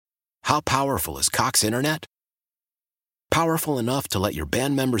How powerful is Cox Internet? Powerful enough to let your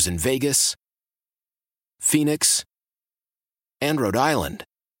band members in Vegas, Phoenix, and Rhode Island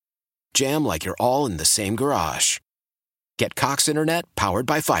jam like you're all in the same garage. Get Cox Internet powered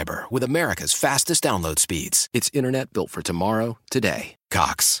by fiber with America's fastest download speeds. It's internet built for tomorrow, today.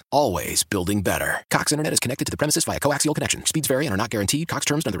 Cox, always building better. Cox Internet is connected to the premises via coaxial connection. Speeds vary and are not guaranteed. Cox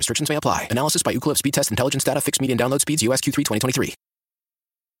terms and other restrictions may apply. Analysis by Ookla Speed Test Intelligence Data. Fixed median download speeds. US Q3 2023.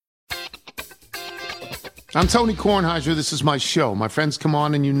 I'm Tony Kornheiser. This is my show. My friends come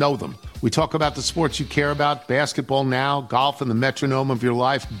on and you know them. We talk about the sports you care about, basketball now, golf, and the metronome of your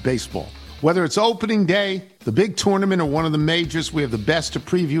life, baseball. Whether it's opening day, the big tournament, or one of the majors, we have the best to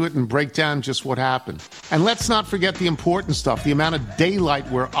preview it and break down just what happened. And let's not forget the important stuff, the amount of daylight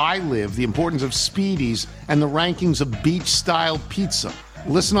where I live, the importance of Speedies, and the rankings of beach-style pizza.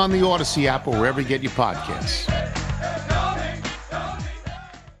 Listen on the Odyssey app or wherever you get your podcasts.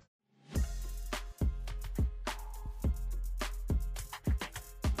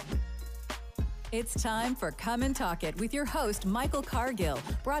 It's time for Come and Talk It with your host, Michael Cargill,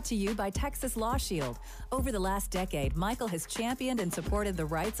 brought to you by Texas Law Shield. Over the last decade, Michael has championed and supported the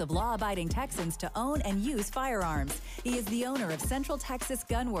rights of law-abiding Texans to own and use firearms. He is the owner of Central Texas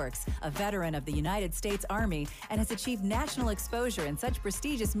Gun Works, a veteran of the United States Army, and has achieved national exposure in such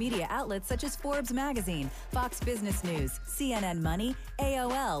prestigious media outlets such as Forbes Magazine, Fox Business News, CNN Money,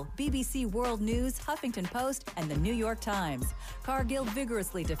 AOL, BBC World News, Huffington Post, and the New York Times. Cargill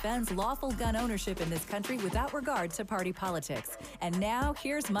vigorously defends lawful gun ownership in this country without regard to party politics. And now,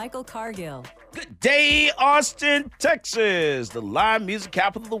 here's Michael Cargill. Good day, Austin, Texas, the live music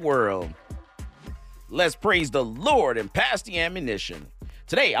capital of the world. Let's praise the Lord and pass the ammunition.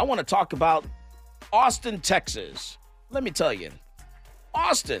 Today, I want to talk about Austin, Texas. Let me tell you,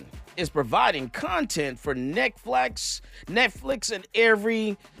 Austin is providing content for Netflix and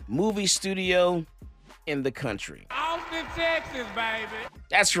every movie studio in the country. Austin, Texas, baby.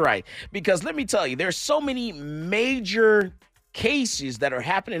 That's right. Because let me tell you, there's so many major cases that are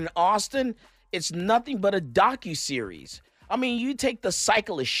happening in Austin. It's nothing but a docuseries. I mean, you take the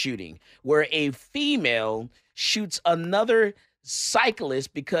cyclist shooting where a female shoots another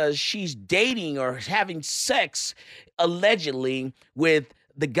cyclist because she's dating or having sex allegedly with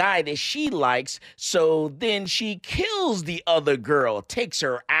the guy that she likes. So then she kills the other girl, takes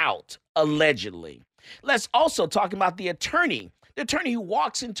her out allegedly. Let's also talk about the attorney who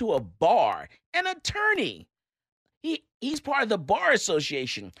walks into a bar. An attorney. He's part of the bar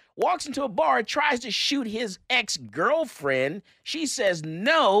association. Walks into a bar, tries to shoot his ex-girlfriend. She says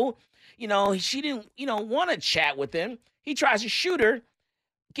no. She didn't, want to chat with him. He tries to shoot her,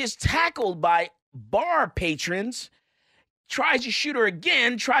 gets tackled by bar patrons, tries to shoot her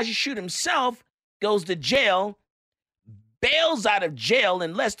again, tries to shoot himself, goes to jail, bails out of jail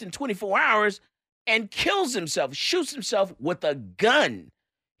in less than 24 hours, and kills himself, shoots himself with a gun.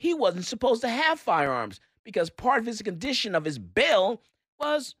 He wasn't supposed to have firearms because part of his condition of his bail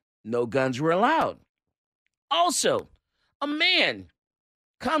was no guns were allowed. Also, a man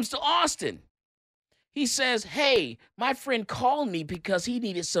comes to Austin. He says, hey, my friend called me because he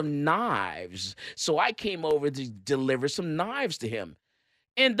needed some knives. So I came over to deliver some knives to him.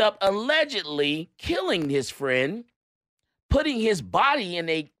 End up allegedly killing his friend, putting his body in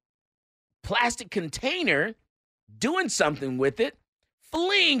a plastic container, doing something with it,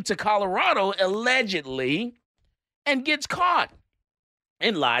 fleeing to Colorado allegedly, and gets caught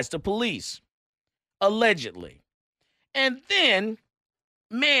and lies to police allegedly. And then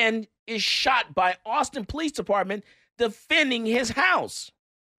man is shot by Austin Police Department defending his house.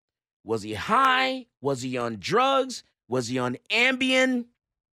 Was he high? Was he on drugs? Was he on Ambien?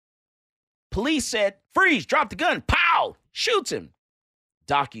 Police said, freeze, drop the gun, pow, shoots him.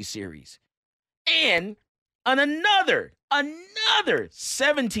 Docuseries. And another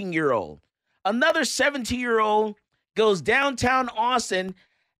 17-year-old goes downtown Austin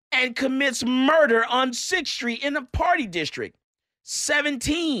and commits murder on 6th Street in the party district.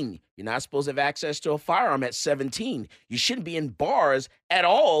 17. You're not supposed to have access to a firearm at 17. You shouldn't be in bars at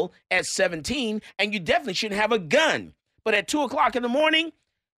all at 17, and you definitely shouldn't have a gun. But at 2 o'clock in the morning,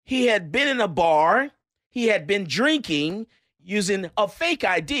 he had been in a bar. He had been drinking using a fake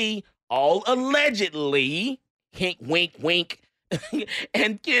ID, all allegedly, hink, wink, wink,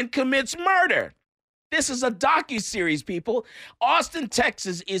 and commits murder. This is a docuseries, people. Austin,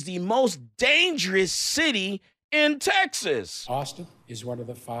 Texas is the most dangerous city in Texas. Austin is one of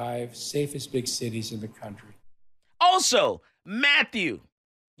the 5 safest big cities in the country. Also, Matthew,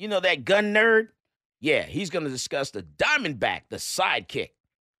 you know that gun nerd? Yeah, he's going to discuss the Diamondback, the sidekick.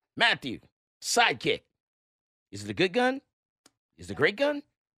 Matthew, sidekick. Is it a good gun? Is it a great gun?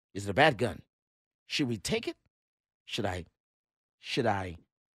 Is it a bad gun? Should we take it? Should I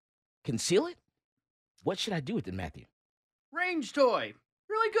conceal it? What should I do with it, Matthew? Range toy.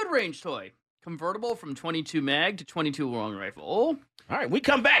 Really good range toy. Convertible from 22 mag to 22 long rifle. All right, we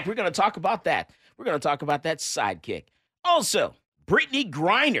come back. We're going to talk about that. We're going to talk about that sidekick. Also, Brittany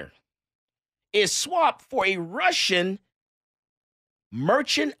Griner is swapped for a Russian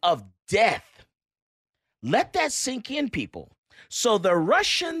merchant of death. Let that sink in, people. So the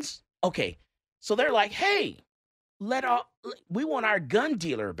Russians, okay, so they're like, hey, we want our gun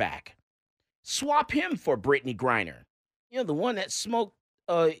dealer back. Swap him for Brittany Griner. You know, the one that smoked,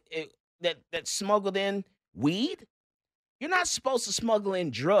 that smuggled in weed. You're not supposed to smuggle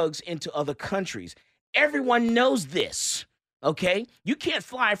in drugs into other countries. Everyone knows this, okay? You can't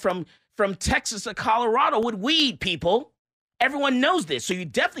fly from Texas to Colorado with weed, people. Everyone knows this, so you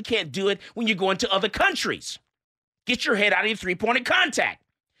definitely can't do it when you go into other countries. Get your head out of your three-point contact.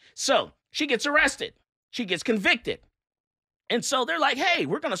 So she gets arrested. She gets convicted. And so they're like, hey,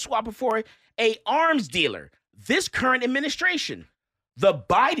 we're going to swap her for a arms dealer. This current administration, the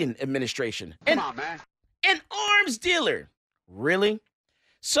Biden administration. Come on, man. An arms dealer. Really?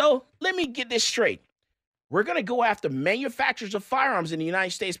 So let me get this straight. We're going to go after manufacturers of firearms in the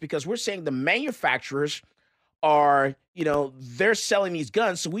United States because we're saying the manufacturers are, they're selling these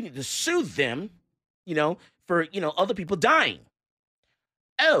guns, so we need to sue them, for, other people dying.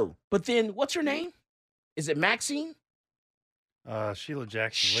 Oh, but then what's her name? Is it Maxine? Sheila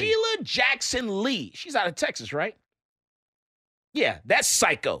Jackson Lee. Sheila Jackson Lee. She's out of Texas, right? Yeah, that's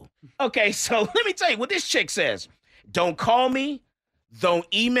psycho. Okay, so let me tell you what this chick says. Don't call me. Don't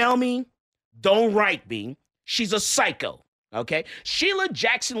email me. Don't write me. She's a psycho. Okay? Sheila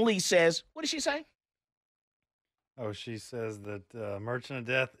Jackson Lee says, what did she say? Oh, she says that Merchant of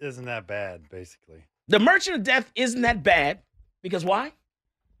Death isn't that bad, basically. The Merchant of Death isn't that bad. Because why?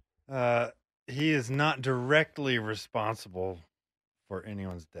 He is not directly responsible for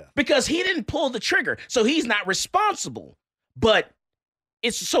anyone's death. Because he didn't pull the trigger. So he's not responsible. But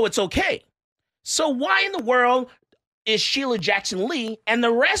it's okay. So why in the world is Sheila Jackson Lee and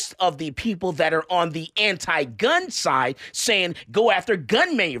the rest of the people that are on the anti-gun side saying go after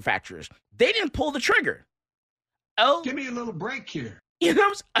gun manufacturers? They didn't pull the trigger. Oh, give me a little break here. You know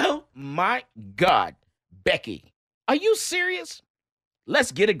what I'm saying? Oh my God, Becky, are you serious?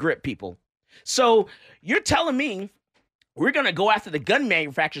 Let's get a grip, people. So you're telling me we're going to go after the gun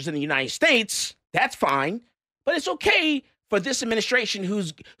manufacturers in the United States. That's fine. But it's okay for this administration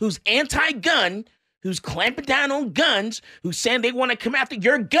who's anti-gun, who's clamping down on guns, who's saying they want to come after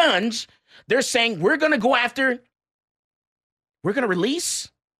your guns. They're saying we're going to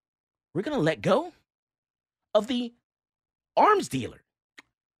let go of the arms dealer.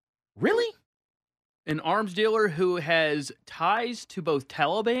 Really? An arms dealer who has ties to both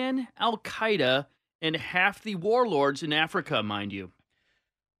Taliban, Al-Qaeda, and half the warlords in Africa, mind you.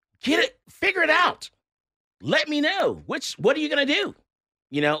 Figure it out. Let me know. What are you going to do?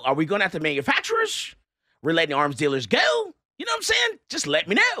 Are we going after manufacturers? We're letting arms dealers go? You know what I'm saying? Just let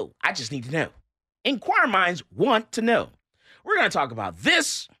me know. I just need to know. Inquire minds want to know. We're going to talk about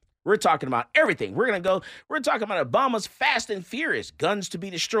this. We're talking about everything. We're talking about Obama's Fast and Furious, guns to be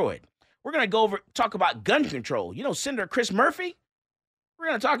destroyed. We're going to talk about gun control. Senator Chris Murphy? We're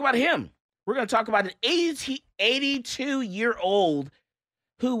going to talk about him. We're going to talk about an 82-year-old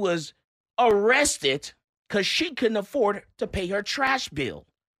who was arrested because she couldn't afford to pay her trash bill.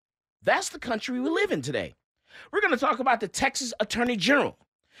 That's the country we live in today. We're going to talk about the Texas Attorney General.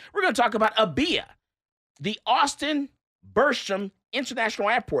 We're going to talk about ABIA, the Austin Bergstrom International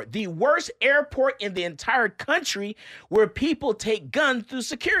Airport, the worst airport in the entire country where people take guns through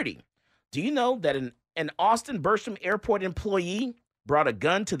security. Do you know that an Austin Bergstrom Airport employee brought a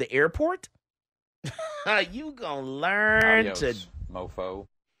gun to the airport? You gonna learn mofo.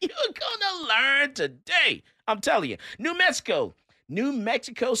 You're gonna learn today. I'm telling you. New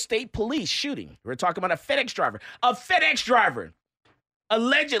Mexico State Police shooting. We're talking about a FedEx driver. A FedEx driver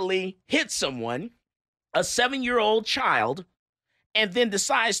allegedly hit someone, a 7-year-old child, and then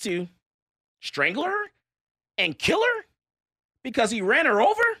decides to strangle her and kill her because he ran her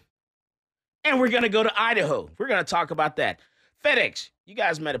over? And we're going to go to Idaho. We're going to talk about that. FedEx, you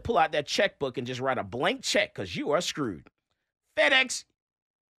guys better pull out that checkbook and just write a blank check because you are screwed. FedEx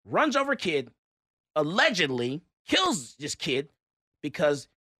runs over a kid, allegedly kills this kid because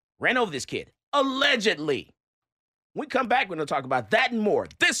ran over this kid. Allegedly. When we come back, we're going to talk about that and more.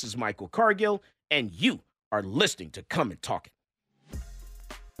 This is Michael Cargill, and you are listening to Come and Talk It.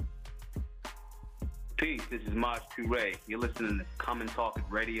 Peace, this is Maj Toure. You're listening to Come and Talk It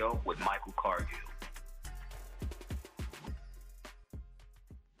Radio with Michael Cargill.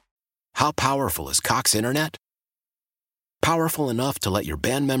 How powerful is Cox Internet? Powerful enough to let your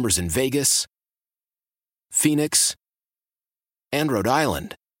band members in Vegas, Phoenix, and Rhode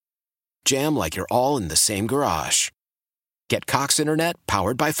Island jam like you're all in the same garage. Get Cox Internet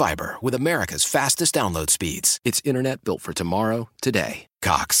powered by fiber with America's fastest download speeds. It's internet built for tomorrow, today.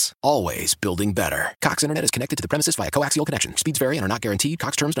 Cox, always building better. Cox Internet is connected to the premises via coaxial connection. Speeds vary and are not guaranteed.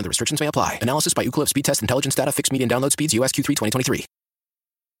 Cox terms and other restrictions may apply. Analysis by Ookla Speed Test Intelligence Data. Fixed median download speeds. US Q3 2023.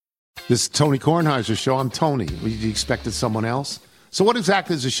 This is Tony Kornheiser's show. I'm Tony. You expected someone else? So what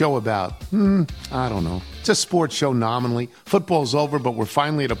exactly is the show about? I don't know. It's a sports show nominally. Football's over, but we're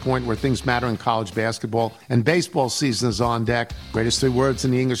finally at a point where things matter in college basketball, and baseball season is on deck. Greatest 3 words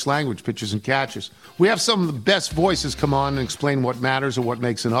in the English language, pitchers and catchers. We have some of the best voices come on and explain what matters or what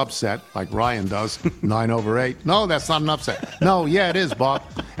makes an upset, like Ryan does, 9/8. No, that's not an upset. No, yeah, it is, Bob.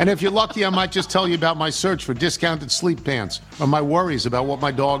 And if you're lucky, I might just tell you about my search for discounted sleep pants or my worries about what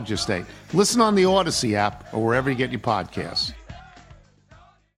my dog just ate. Listen on the Odyssey app or wherever you get your podcasts.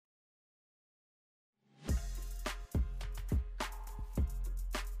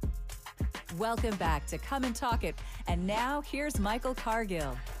 Welcome back to Come and Talk It. And now here's Michael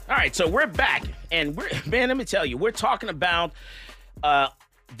Cargill. All right, so we're back, and man, let me tell you, we're talking about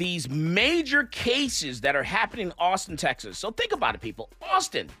these major cases that are happening in Austin, Texas. So think about it, people.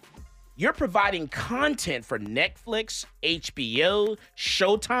 Austin, you're providing content for Netflix, HBO,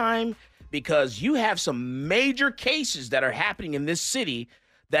 Showtime, because you have some major cases that are happening in this city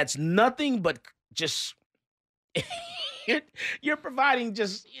that's nothing but just you're providing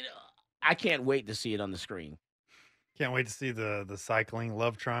just, I can't wait to see it on the screen. Can't wait to see the cycling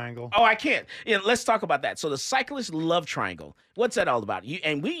love triangle. Oh, I can't. Yeah, let's talk about that. So the cyclist love triangle. What's that all about?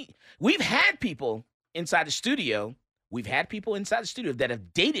 We've had people inside the studio. We've had people inside the studio that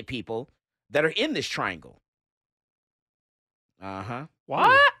have dated people that are in this triangle. Uh-huh.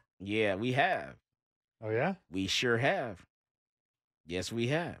 What? Yeah, we have. Oh yeah? We sure have. Yes, we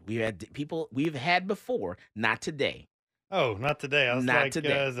have. We've had people we've had before, not today. Oh, not today. I was Not like,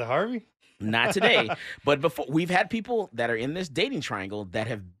 today. Is it Harvey? Not today, but before. We've had people that are in this dating triangle that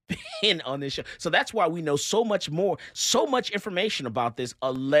have been on this show. So that's why we know so much information about this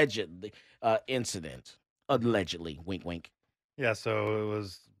alleged incident. Allegedly, wink, wink. Yeah, so it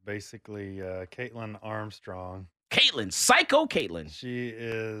was basically Caitlin Armstrong. Caitlin, psycho Caitlin. She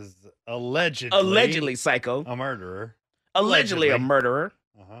is allegedly psycho. a murderer. Allegedly a murderer.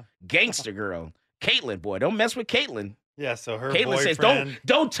 Uh-huh. Gangster girl. Caitlin, boy, don't mess with Caitlin. Yeah, so her Caitlin boyfriend says,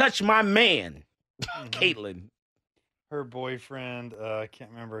 don't touch my man. Caitlin. Her boyfriend, I can't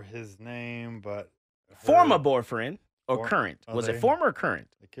remember his name, but Former boyfriend or current? Was it former or current?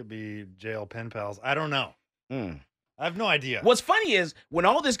 It could be jail pen pals. I don't know. I have no idea. What's funny is when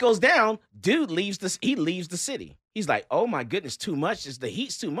all this goes down, dude leaves the city. He's like, oh my goodness, too much. The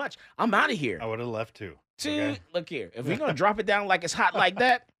heat's too much. I'm out of here. I would have left too. Dude, look here. If we're gonna drop it down like it's hot like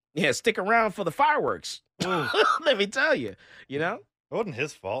that, yeah, stick around for the fireworks. Let me tell you, It wasn't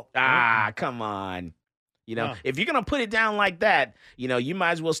his fault. Come on. If you're going to put it down like that, you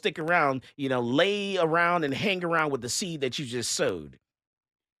might as well stick around, lay around and hang around with the seed that you just sowed.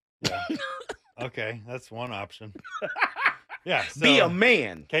 Yeah. Okay, that's one option. Yeah. So be a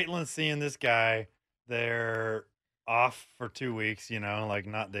man. Caitlin's seeing this guy. They're off for 2 weeks, like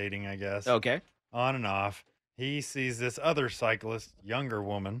not dating, I guess. Okay. On and off. He sees this other cyclist, younger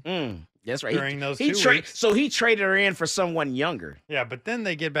woman. That's right. During those 2 weeks. So he traded her in for someone younger. Yeah, but then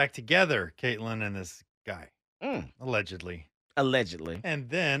they get back together, Caitlin and this guy. Allegedly. And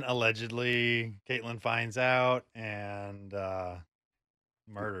then, allegedly, Caitlin finds out and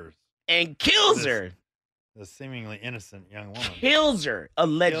murders. And kills her. The seemingly innocent young woman. Kills her,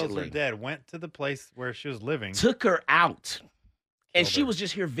 allegedly. Kills her dead. Went to the place where she was living. Took her out. And she was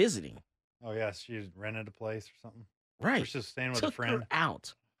just here visiting. Oh, yeah. She rented a place or something. Right. Or she was staying with a friend. Took her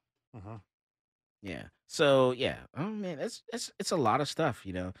out. Uh-huh. Yeah. So, yeah. Oh, man. It's a lot of stuff,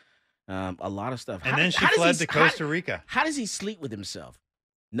 a lot of stuff. And then she fled to Costa Rica. How does he sleep with himself,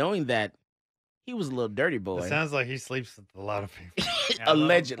 knowing that he was a little dirty boy? It sounds like he sleeps with a lot of people.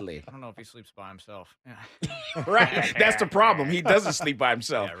 Allegedly. I don't know if he sleeps by himself. Right. That's the problem. He doesn't sleep by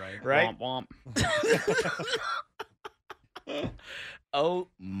himself. Yeah, right. Womp, womp. Oh,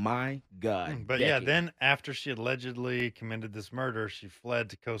 my God. But Becky. yeah, then after she allegedly committed this murder, she fled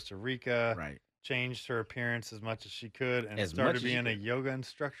to Costa Rica. Right. Changed her appearance as much as she could and started being a yoga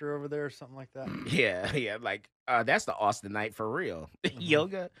instructor over there or something like that. Yeah. Like, that's the Austinite for real.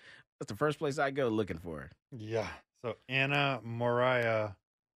 Yoga. That's the first place I go looking for her. Yeah. So Anna Moriah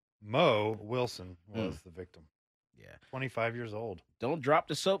Moe Wilson was the victim. Yeah. 25 years old. Don't drop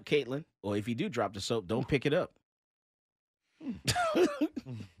the soap, Caitlin. Or if you do drop the soap, don't pick it up.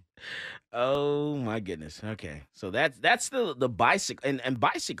 Oh my goodness. Okay, so that's the bicycle and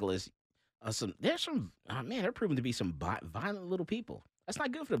bicyclists. There's some man. They're proven to be some violent little people. That's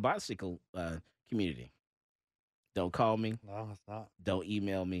not good for the bicycle community. Don't call me. No, it's not. Don't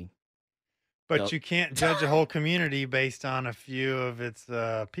email me. But you can't judge a whole community based on a few of its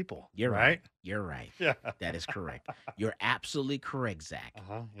people. You're right. You're right. Yeah. That is correct. You're absolutely correct, Zach.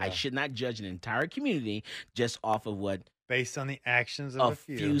 Yeah. I should not judge an entire community just off of what based on the actions of a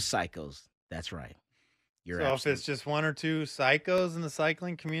few psychos. That's right. So if it's just one or two psychos in the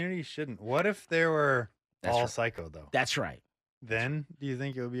cycling community, you shouldn't. What if there were all psycho though? That's right. Then do you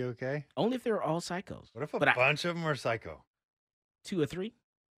think it would be okay? Only if they were all psychos. What if a bunch of them were psycho? 2 or 3?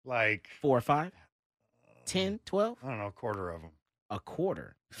 Like 4 or 5? 10, 12? I don't know, a quarter of them. A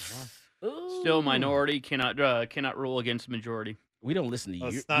quarter. Still, minority cannot rule against majority. We don't listen to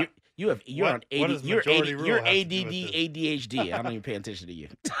you. Not, you're on AD, you're ADD, ADHD. I don't even pay attention to you.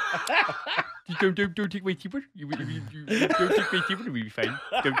 Don't take my stapler. Don't take my stapler. We'll be fine.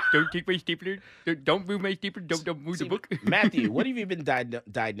 Don't take my stapler. Don't move my stapler. Don't move the book. Matthew, what have you been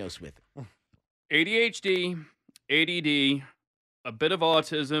diagnosed with? ADHD, ADD, a bit of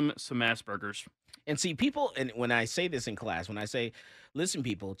autism, some Asperger's. And see, people, and when I say this in class, when I say, listen,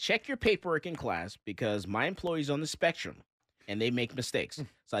 people, check your paperwork in class because my employee's on the spectrum and they make mistakes.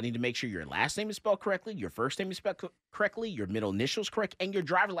 So I need to make sure your last name is spelled correctly, your first name is spelled correctly, your middle initials correct, and your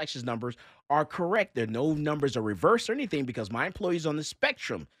driver's license numbers are correct. There are no numbers are reversed or anything because my employee's on the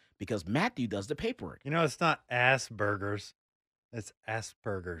spectrum because Matthew does the paperwork. You know, it's not Asperger's. It's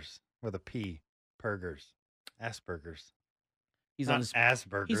Asperger's with a P. Burgers. Asperger's. He's not on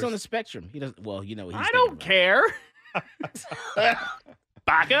Asperger's. He's on the spectrum. He doesn't. Well, you know. What he's I don't care.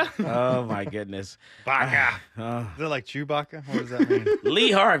 Baka. Oh my goodness. Baka. Is it like Chewbacca? What does that mean?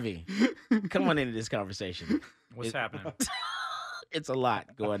 Lee Harvey, come on into this conversation. What's happening? It's a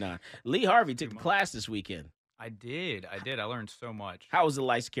lot going on. Lee Harvey took a class this weekend. I did. I learned so much. How was the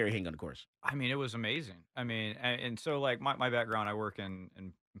license carry hang on the course? I mean, it was amazing. I mean, and so like my background, I work in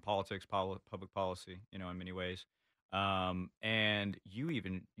politics, public policy, you know, in many ways. And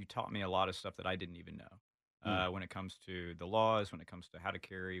you taught me a lot of stuff that I didn't even know when it comes to the laws, when it comes to how to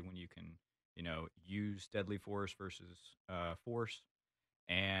carry, when you can, you know, use deadly force versus force,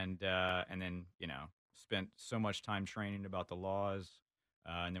 and then, you know, spent so much time training about the laws,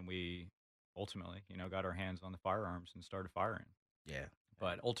 and then we ultimately, you know, got our hands on the firearms and started firing. Yeah.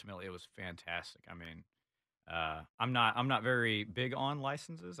 But ultimately, it was fantastic. I mean, I'm not very big on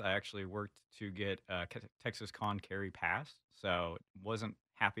licenses. I actually worked to get Texas Con Carry Pass, so wasn't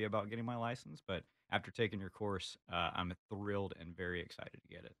happy about getting my license. But after taking your course, I'm thrilled and very excited to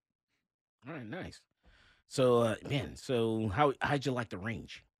get it. All right, nice. So, man, so how'd you like the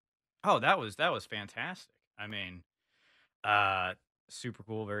range? Oh, that was fantastic. I mean, super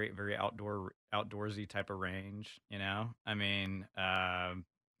cool, very very outdoorsy type of range. You know, I mean,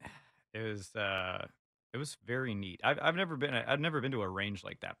 it was very neat. I've never been to a range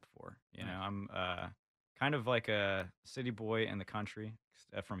like that before. You know, I'm kind of like a city boy in the country,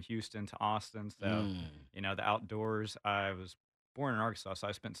 from Houston to Austin. So, you know, the outdoors. I was born in Arkansas, so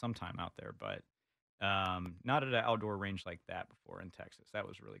I spent some time out there, but not at an outdoor range like that before in Texas. That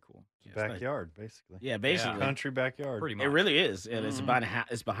was really cool. Backyard, basically. Yeah, basically. Country backyard. Pretty much. It really is. And it's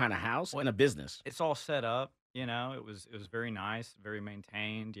behind a house and a business. It's all set up. You know, it was very nice, very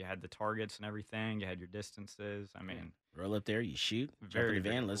maintained. You had the targets and everything. You had your distances. I mean, roll up there, you shoot, jump in the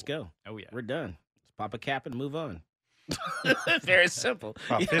van, let's go. Oh yeah, we're done. Let's pop a cap and move on. Very simple.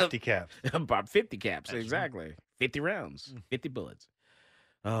 Pop 50 caps. Pop 50 caps, exactly. 50 rounds, 50 bullets.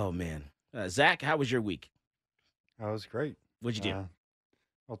 Oh man, Zach, how was your week? That was great. What'd you do?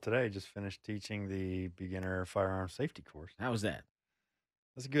 Well, today I just finished teaching the beginner firearm safety course. How was that?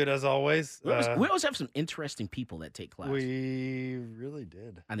 That's good as always. We always have some interesting people that take class. We really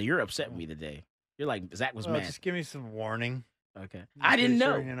did. I know you're upset with me today. You're like, Zach was mad. Just give me some warning. Okay. I didn't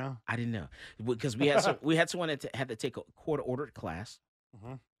know. You know. I didn't know because we had someone that had to take a court-ordered class,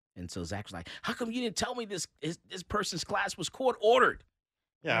 and so Zach was like, "How come you didn't tell me this person's class was court-ordered?"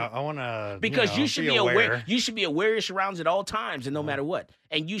 Yeah, I want to because you should be aware. You should be aware of your surroundings at all times and no matter what,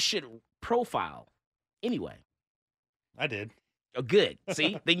 and you should profile anyway. I did. Oh, good.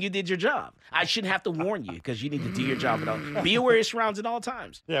 See, then you did your job. I shouldn't have to warn you because you need to do your job at all. Be aware of your surroundings at all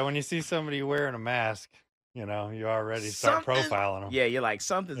times. Yeah, when you see somebody wearing a mask, you know, you already start profiling them. Yeah, you're like,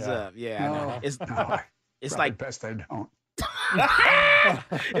 something's up. Yeah, I know. It's like best I don't.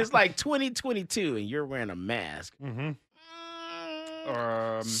 It's like 2022 and you're wearing a mask.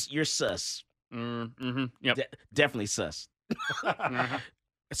 You're sus. Yep. Definitely sus.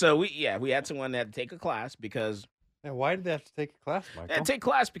 So we had someone that had to take a class because Yeah, why did they have to take a class, Michael? And take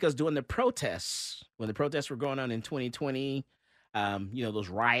class because during the protests, when the protests were going on in 2020, those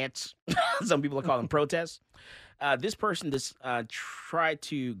riots, some people call them protests. This person tried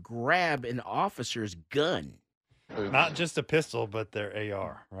to grab an officer's gun. Not just a pistol, but their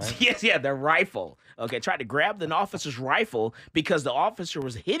AR, right? Yes, their rifle. Okay, tried to grab an officer's rifle because the officer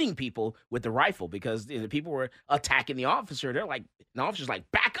was hitting people with the rifle because the people were attacking the officer. The officer's like,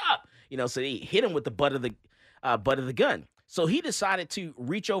 back up, so they hit him with the butt of the gun. So he decided to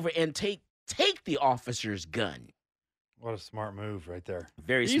reach over and take the officer's gun. What a smart move right there.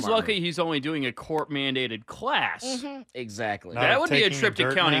 Very smart. He's lucky move. He's only doing a court-mandated class. Mm-hmm. Exactly. That would be a trip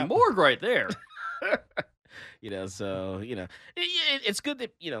to county morgue right there. It's good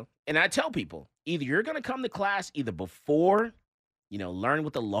that, and I tell people, either you're going to come to class either before, learn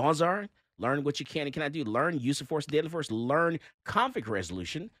what the laws are, learn what you can and cannot do, learn use of force, deadly force, learn conflict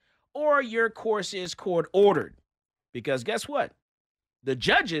resolution, or your course is court-ordered. Because guess what? The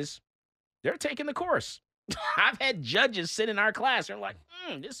judges, they're taking the course. I've had judges sit in our class. They're like,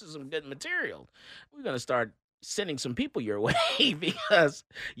 this is some good material. We're going to start sending some people your way because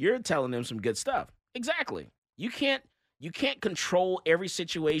you're telling them some good stuff. Exactly. You can't control every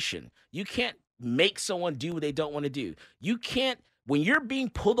situation. You can't make someone do what they don't want to do. You can't, when you're being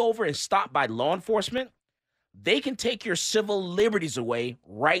pulled over and stopped by law enforcement, they can take your civil liberties away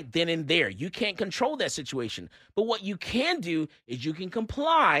right then and there. You can't control that situation. But what you can do is you can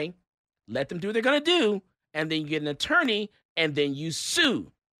comply, let them do what they're going to do, and then you get an attorney, and then you sue.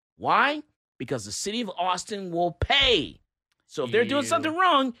 Why? Because the city of Austin will pay. So if they're doing something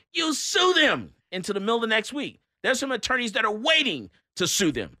wrong, you sue them into the middle of the next week. There's some attorneys that are waiting to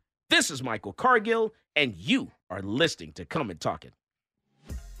sue them. This is Michael Cargill, and you are listening to Come and Talk It.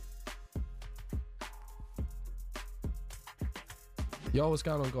 Yo, what's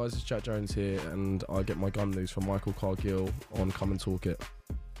going on, guys? It's Jack Jones here, and I get my gun news from Michael Cargill on Come and Talk It.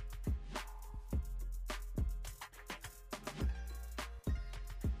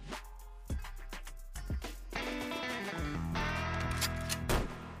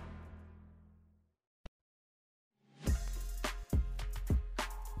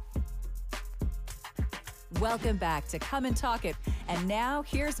 Welcome back to Come and Talk It. And now,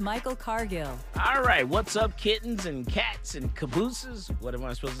 here's Michael Cargill. All right, what's up, kittens and cats and cabooses? What am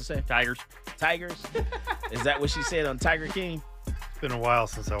I supposed to say? Tigers. Is that what she said on Tiger King? It's been a while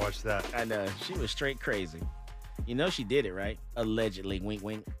since I watched that. I know. She was straight crazy. You know she did it, right? Allegedly, wink,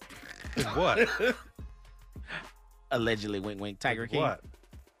 wink. What? Allegedly, wink, wink. Tiger King. What?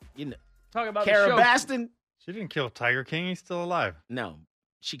 Talk about Carol the show. Baskin? She didn't kill Tiger King. He's still alive. No,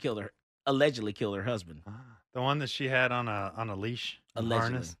 she allegedly killed her husband. The one that she had on a leash, allegedly.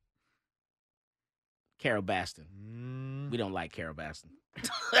 harness. Carol Baskin. We don't like Carol Baskin.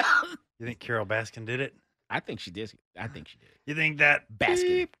 You think Carol Baskin did it? I think she did. You think that Baskin.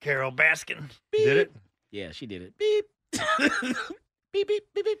 Beep, Carol Baskin Beep. did it? Yeah, she did it. Beep. Beep, beep,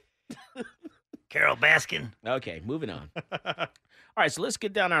 beep, beep. Carol Baskin. Okay, moving on. All right, so let's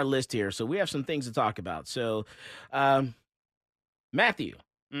get down our list here. So we have some things to talk about. So, Matthew,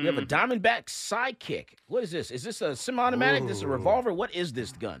 you have a Diamondback Sidekick. What is this? Is this a semi-automatic? This is a revolver? What is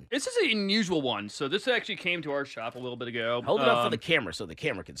this gun? This is an unusual one. So this actually came to our shop a little bit ago. Hold it up for the camera so the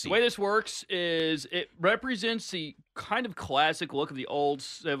camera can see. The way this works is it represents the kind of classic look of the old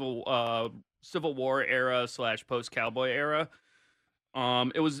Civil War era / post-cowboy era.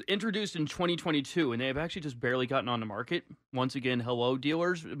 It was introduced in 2022, and they've actually just barely gotten on the market. Once again, hello,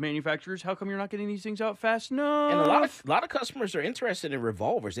 dealers, manufacturers. How come you're not getting these things out fast? No. And a lot of customers are interested in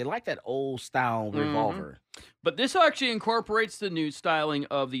revolvers. They like that old style revolver. But this actually incorporates the new styling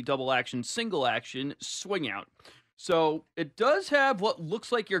of the double action, single action swing out. So it does have what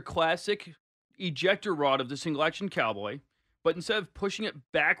looks like your classic ejector rod of the single action cowboy, but instead of pushing it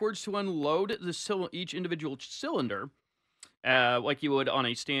backwards to unload each individual cylinder, like you would on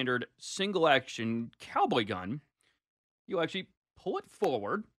a standard single-action cowboy gun, you actually pull it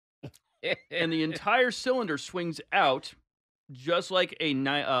forward, and the entire cylinder swings out, just like a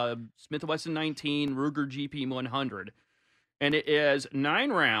Smith & Wesson 19 Ruger GP 100. And it is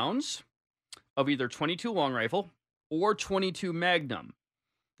 9 rounds of either 22 long rifle or 22 Magnum.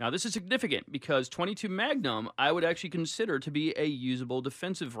 Now, this is significant because 22 Magnum I would actually consider to be a usable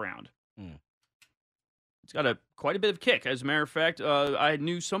defensive round. It's got quite a bit of kick. As a matter of fact, I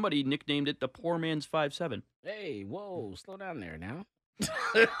knew somebody nicknamed it the poor man's 5.7. Hey, whoa, slow down there now.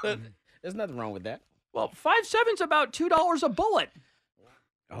 There's nothing wrong with that. Well, 5.7's about $2 a bullet.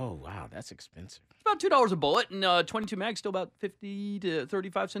 Oh, wow, that's expensive. It's about $2 a bullet, and 22 mag's still about 50 to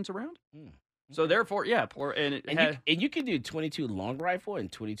 35 cents a round. So therefore, yeah, you can do 22 long rifle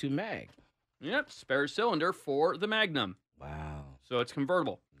and 22 mag. Yep, spare cylinder for the Magnum. Wow. So it's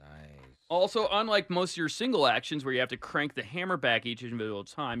convertible. Nice. Also, unlike most of your single actions where you have to crank the hammer back each individual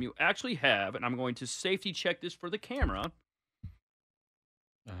time, you actually have, and I'm going to safety check this for the camera.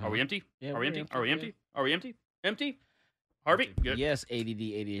 Are we empty? Yeah, Are we empty? empty, Are we yeah. empty? Are we empty? Empty? Harvey? Good. Yes, ADD,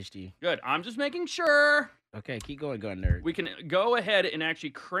 ADHD. Good. I'm just making sure. Okay, keep going, nerd. We can go ahead and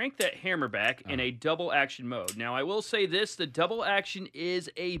actually crank that hammer back in a double action mode. Now, I will say this, the double action is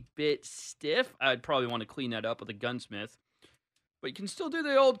a bit stiff. I'd probably want to clean that up with a gunsmith. But you can still do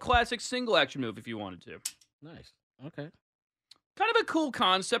the old classic single action move if you wanted to. Nice. Okay. Kind of a cool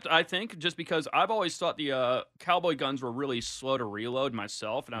concept, I think, just because I've always thought the cowboy guns were really slow to reload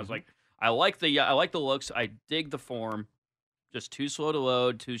myself, and I was like, I like the looks, I dig the form, just too slow to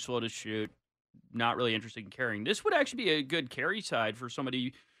load, too slow to shoot, not really interested in carrying. This would actually be a good carry side for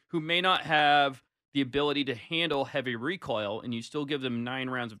somebody who may not have the ability to handle heavy recoil, and you still give them 9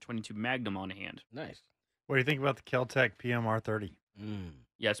 rounds of 22 Magnum on hand. Nice. What do you think about the Kel-Tec PMR 30?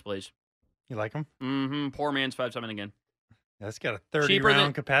 Yes, please. You like them? Mm-hmm. Poor man's 5.7 again. That's got a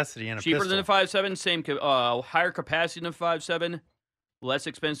 30-round capacity and a cheaper pistol. than a 5.7, same higher capacity than a 5.7, less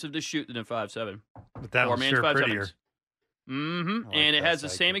expensive to shoot than a 5.7. But that one's sure prettier. Mm-hmm. like And it that has the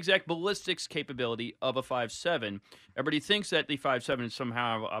same exact ballistics capability of a 5.7. Everybody thinks that the 5.7 is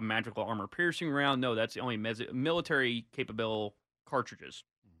somehow a magical armor-piercing round. No, that's the only military-capable cartridges.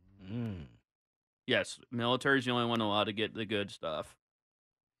 Yes, military is the only one allowed to get the good stuff.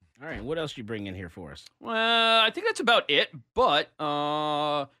 All right, what else you bring in here for us? Well, I think that's about it. But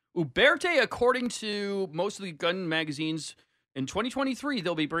Uberte, according to most of the gun magazines, in 2023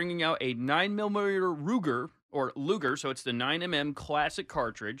 they'll be bringing out a 9mm Luger, so it's the 9mm classic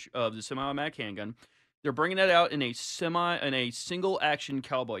cartridge of the semi-automatic handgun. They're bringing that out in a single action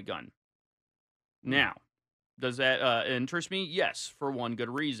cowboy gun. Now, does that interest me? Yes, for one good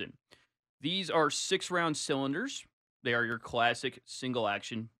reason. These are 6-round cylinders. They are your classic single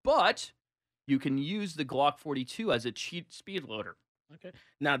action, but you can use the Glock 42 as a cheap speed loader. Okay.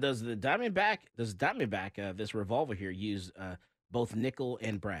 Now, does Diamondback, this revolver here, use both nickel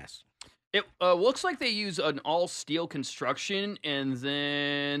and brass? It looks like they use an all-steel construction, and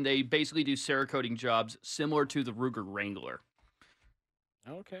then they basically do Cerakoting jobs similar to the Ruger Wrangler.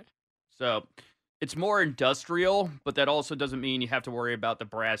 Okay. So it's more industrial, but that also doesn't mean you have to worry about the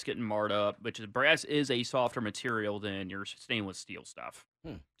brass getting marred up, which is brass is a softer material than your stainless steel stuff,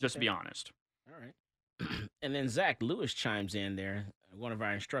 just to be honest. All right. And then Zach Lewis chimes in there, one of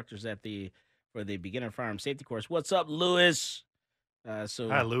our instructors for the beginner firearm safety course. What's up, Lewis?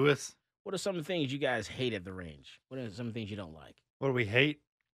 Hi, Lewis. What are some of the things you guys hate at the range? What are some of the things you don't like? What do we hate?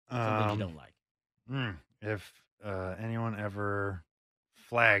 Some things you don't like. If anyone ever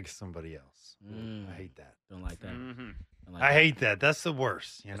flags somebody else. I hate that. Don't like that. I hate that. That's the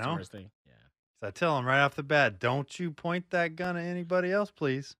worst, you That's know? the worst thing. Yeah. So I tell them right off the bat, don't you point that gun at anybody else,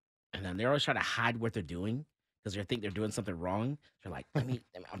 please. And then they're always trying to hide what they're doing because they think they're doing something wrong. They're like, I'm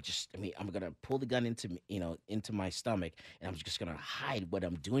going to pull the gun into my stomach, and I'm just going to hide what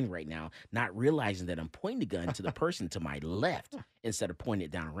I'm doing right now, not realizing that I'm pointing the gun to the person to my left instead of pointing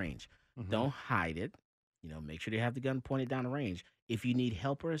it down range. Don't hide it. Make sure you have the gun pointed down range. If you need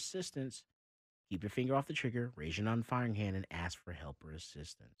help or assistance, keep your finger off the trigger, raise your non-firing hand, and ask for help or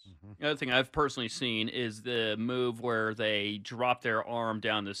assistance. The other thing I've personally seen is the move where they drop their arm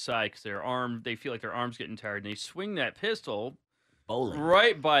down the side because they feel like their arm's getting tired, and they swing that pistol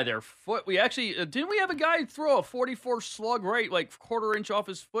right by their foot. We actually didn't we have a guy throw a 44 slug right like quarter inch off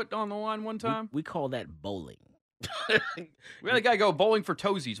his foot on the line one time? We call that bowling. We had a guy go bowling for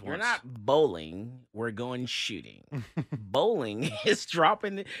toesies once. We're not bowling. We're going shooting. Bowling is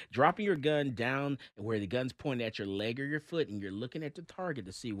dropping your gun down where the gun's pointed at your leg or your foot, and you're looking at the target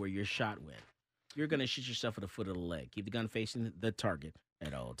to see where your shot went. You're going to shoot yourself at the foot of the leg. Keep the gun facing the target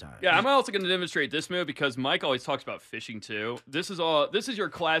at all times. Yeah, I'm also going to demonstrate this move because Mike always talks about fishing too. This is your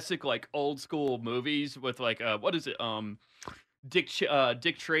classic like old school movies with like what is it? Dick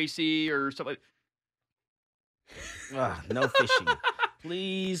Tracy or something. No fishing.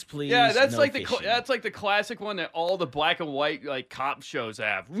 Please. Yeah, that's no like fishing. that's like the classic one that all the black and white like cop shows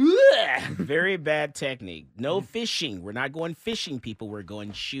have. Very bad technique. No fishing. We're not going fishing, people. We're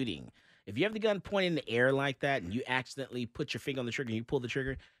going shooting. If you have the gun pointed in the air like that and you accidentally put your finger on the trigger and you pull the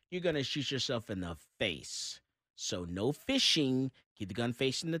trigger, you're going to shoot yourself in the face. So no fishing. Keep the gun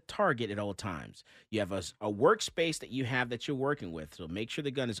facing the target at all times. You have a workspace that you're working with. So make sure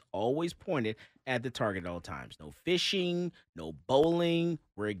the gun is always pointed at the target at all times. No fishing, no bowling.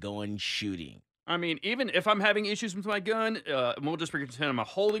 We're going shooting. I mean, even if I'm having issues with my gun, we'll just pretend I'm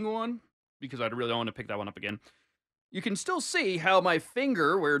holding one because I really don't want to pick that one up again. you can still see how my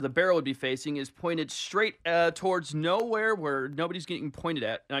finger, where the barrel would be facing, is pointed straight towards nowhere where nobody's getting pointed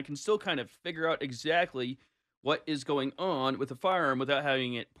at. And I can still kind of figure out exactly what is going on with the firearm without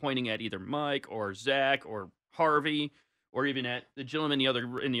having it pointing at either Mike or Zach or Harvey or even at the gentleman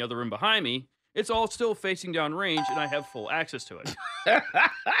in the other room behind me. It's all still facing down range, and I have full access to it.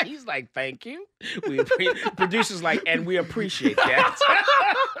 He's like, thank you. Producer's like, and we appreciate that.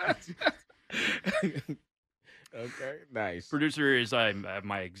 Okay, nice. Producer is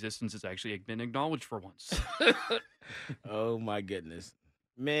my existence has actually been acknowledged for once. Oh my goodness,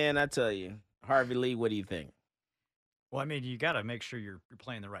 man! I tell you, Harvey Lee, what do you think? Well, I mean, you got to make sure you're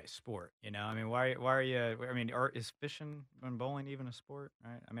playing the right sport. You know, I mean, why are you? I mean, is fishing and bowling even a sport?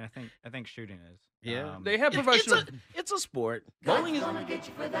 Right? I mean, I think shooting is. Yeah, they have professional. It's a sport. Bowling is. Get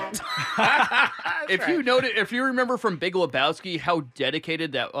you for that. If you remember from Big Lebowski how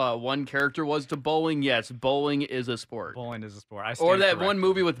dedicated that one character was to bowling, yes, bowling is a sport. Bowling is a sport. Or that one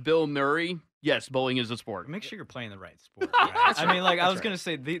movie with Bill Murray. Yes, bowling is a sport. Make sure you're playing the right sport. Right? I mean, like I was gonna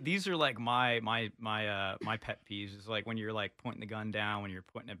say, these are like my pet peeves. It's like when you're like pointing the gun down, when you're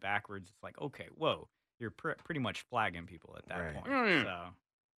putting it backwards. It's like, okay, whoa, you're pretty much flagging people at that point. So.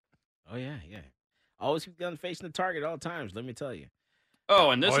 Oh yeah. Always keep the gun facing the target at all times. Let me tell you.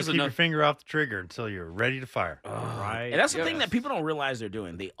 Oh, and this Always is keep your finger off the trigger until you're ready to fire. Right. And that's the thing that people don't realize they're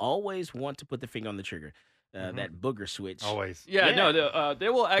doing. They always want to put the finger on the trigger. That booger switch. Always. Yeah. No, they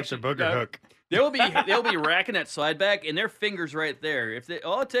will actually booger hook. They'll be racking that slide back, and their fingers right there.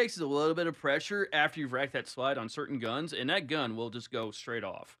 All it takes is a little bit of pressure after you've racked that slide on certain guns, and that gun will just go straight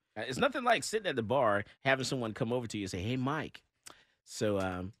off. It's nothing like sitting at the bar, having someone come over to you and say, "Hey, Mike,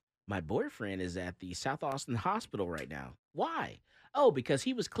 so my boyfriend is at the South Austin hospital right now. Why? Oh, because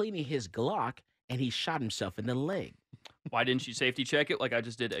he was cleaning his Glock and he shot himself in the leg." Why didn't you safety check it like I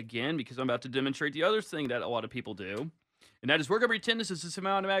just did again? Because I'm about to demonstrate the other thing that a lot of people do. And that is we're going to pretend this is a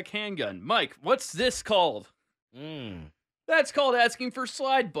semi-automatic handgun. Mike, what's this called? That's called asking for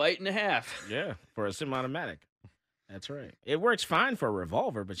slide bite and a half. Yeah, for a semi-automatic. That's right. It works fine for a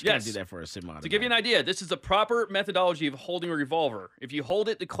revolver, but you can't do that for a semi-automatic. To give you an idea, this is the proper methodology of holding a revolver. If you hold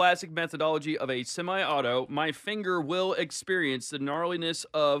it the classic methodology of a semi-auto, my finger will experience the gnarliness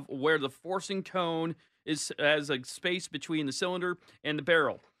of where the forcing cone has a space between the cylinder and the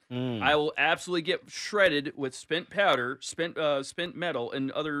barrel. I will absolutely get shredded with spent powder, spent metal,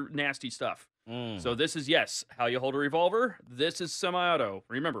 and other nasty stuff. So this is, yes, how you hold a revolver. This is semi-auto.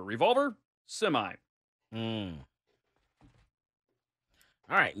 Remember, revolver, semi. All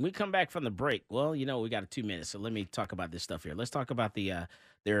right, when we come back from the break, well, we got 2 minutes, so let me talk about this stuff here. Let's talk about there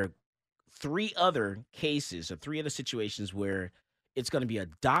are 3 other cases or 3 other situations where it's going to be a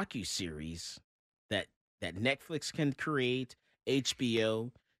docuseries that Netflix can create,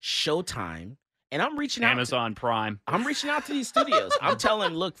 HBO, Showtime, and I'm reaching out Amazon Prime. I'm reaching out to these studios. I'm telling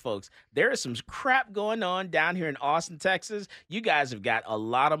them, look, folks, there is some crap going on down here in Austin, Texas. You guys have got a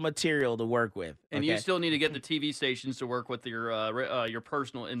lot of material to work with. And you still need to get the TV stations to work with your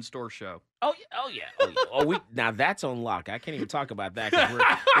personal in-store show. Oh yeah. Now that's on lock. I can't even talk about that because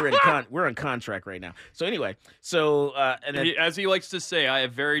we're in contract right now. So anyway, and then, as he likes to say, I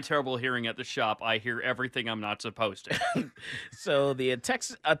have very terrible hearing at the shop. I hear everything I'm not supposed to. So a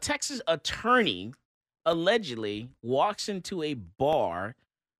Texas attorney allegedly walks into a bar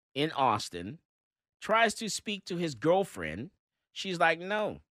in Austin, tries to speak to his girlfriend. She's like,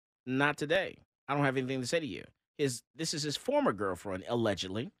 "No, not today. I don't have anything to say to you." This is his former girlfriend,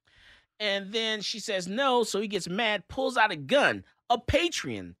 allegedly. And then she says no, so he gets mad, pulls out a gun, a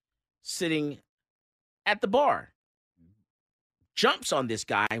Patreon sitting at the bar. Jumps on this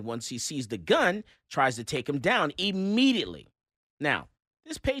guy once he sees the gun, tries to take him down immediately. Now,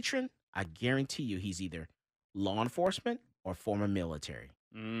 this patron, I guarantee you he's either law enforcement or former military.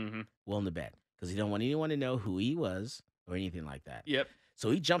 Willing to bet. Because he don't want anyone to know who he was or anything like that. Yep. So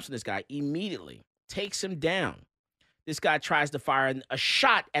he jumps on this guy immediately, takes him down. This guy tries to fire a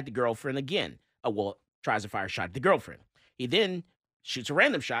shot at the girlfriend again. Tries to fire a shot at the girlfriend. He then shoots a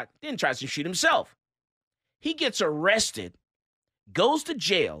random shot, then tries to shoot himself. He gets arrested, goes to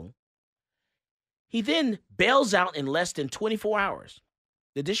jail. He then bails out in less than 24 hours.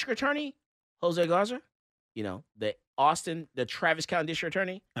 The district attorney, Jose Garza, the Travis County district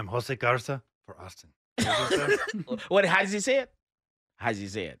attorney. I'm Jose Garza for Austin. How does he say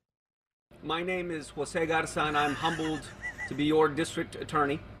it? My name is Jose Garza, and I'm humbled to be your district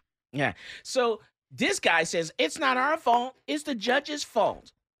attorney. Yeah. So this guy says, it's not our fault. It's the judge's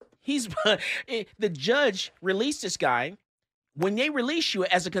fault. The judge released this guy. When they release you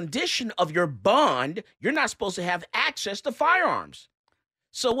as a condition of your bond, you're not supposed to have access to firearms.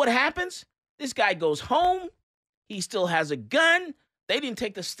 So what happens? This guy goes home. He still has a gun. They didn't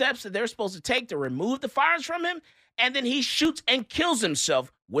take the steps that they're supposed to take to remove the firearms from him. And then he shoots and kills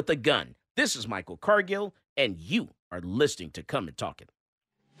himself with a gun. This is Michael Cargill, and you are listening to Come and Talk It.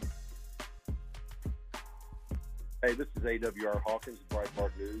 Hey, this is AWR Hawkins of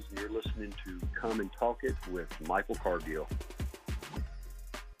Breitbart News, and you're listening to Come and Talk It with Michael Cargill.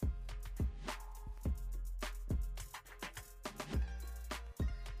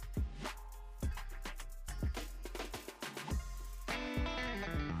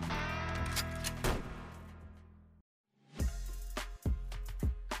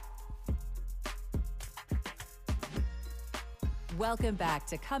 Welcome back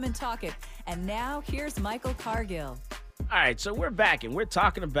to Come and Talk It. And now here's Michael Cargill. All right, so we're back and we're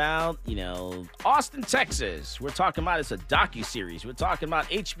talking about, Austin, Texas. We're talking about it's a docuseries. We're talking about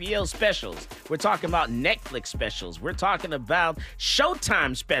HBO specials. We're talking about Netflix specials. We're talking about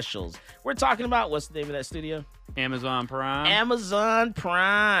Showtime specials. We're talking about, what's the name of that studio? Amazon Prime. Amazon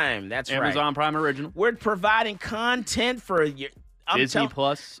Prime. That's right. Amazon Prime original. We're providing content for your Disney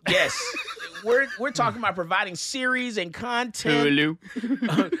Plus. Yes. We're talking about providing series and content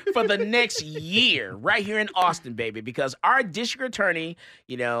Hulu for the next year right here in Austin, baby, because our district attorney,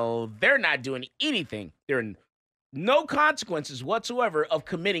 they're not doing anything. There are no consequences whatsoever of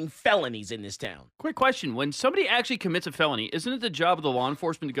committing felonies in this town. Quick question. When somebody actually commits a felony, isn't it the job of the law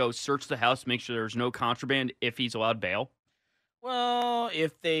enforcement to go search the house, make sure there's no contraband if he's allowed bail? Well,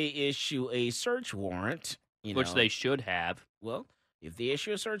 if they issue a search warrant, which they should have. Well, if they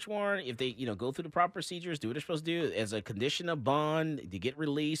issue a search warrant, if they, go through the proper procedures, do what they're supposed to do as a condition of bond to get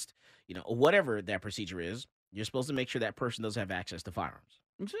released, whatever that procedure is, you're supposed to make sure that person doesn't have access to firearms.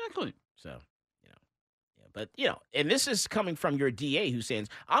 Exactly. So, but, and this is coming from your DA who says,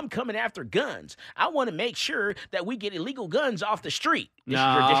 I'm coming after guns. I want to make sure that we get illegal guns off the street. This is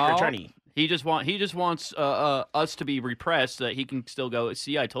your district attorney. He just wants us to be repressed so that he can still go,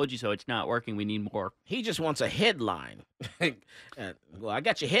 see, I told you so. It's not working. We need more. He just wants a headline. Well, I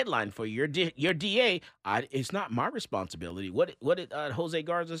got your headline for you. Your DA. It's not my responsibility. What did Jose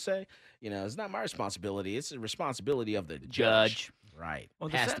Garza say? It's not my responsibility. It's the responsibility of the judge. Right. Well,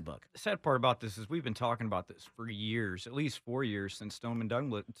 Pass the buck. The sad part about this is we've been talking about this for years, at least 4 years since Stoneman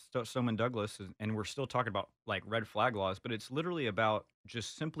Douglas, and we're still talking about like red flag laws, but it's literally about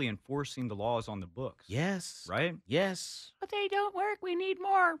just simply enforcing the laws on the books. Yes. Right? Yes. But they don't work. We need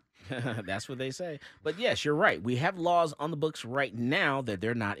more. That's what they say. But yes, you're right. We have laws on the books right now that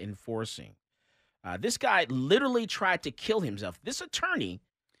they're not enforcing. This guy literally tried to kill himself. This attorney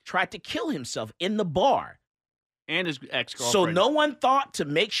tried to kill himself in the bar. And his ex-girlfriend. So no one thought to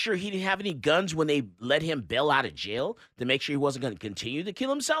make sure he didn't have any guns when they let him bail out of jail to make sure he wasn't going to continue to kill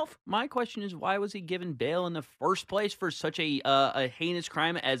himself? My question is, why was he given bail in the first place for such a heinous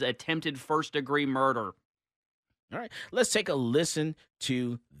crime as attempted first-degree murder? All right, let's take a listen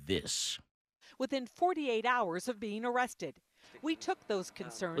to this. Within 48 hours of being arrested, we took those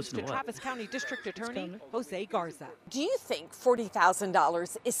concerns to Travis County District Attorney Jose Garza. Do you think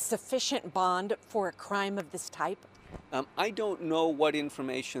 $40,000 is sufficient bond for a crime of this type? I don't know what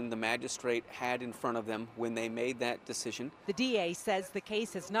information the magistrate had in front of them when they made that decision. The DA says the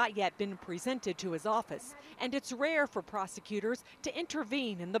case has not yet been presented to his office, and it's rare for prosecutors to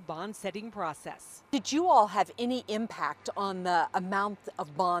intervene in the bond-setting process. Did you all have any impact on the amount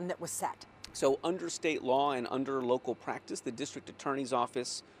of bond that was set? So under state law and under local practice, the district attorney's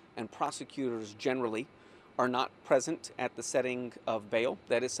office and prosecutors generally are not present at the setting of bail.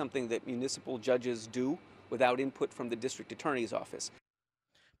 That is something that municipal judges do without input from the district attorney's office.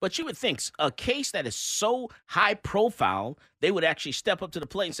 But you would think a case that is so high profile, they would actually step up to the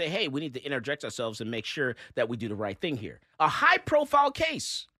plate and say, hey, we need to interject ourselves and make sure that we do the right thing here. A high profile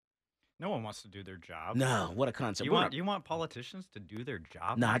case. No one wants to do their job. No, what a concept. You want politicians to do their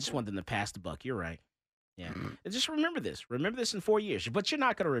job? No, I just want them to pass the buck. You're right. Yeah. And just remember this. Remember this in 4 years. But you're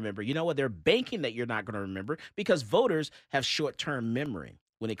not going to remember. You know what? They're banking that you're not going to remember because voters have short-term memory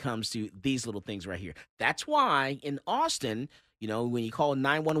when it comes to these little things right here. That's why in Austin, when you call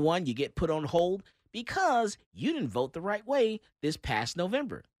 911, you get put on hold because you didn't vote the right way this past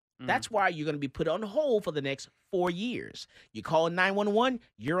November. That's why you're going to be put on hold for the next 4 years. You call 911,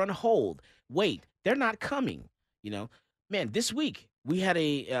 you're on hold. Wait, they're not coming. Man, this week we had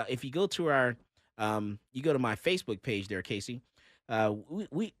if you go to our, you go to my Facebook page there, Casey.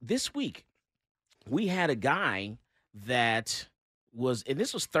 This week we had a guy that was, and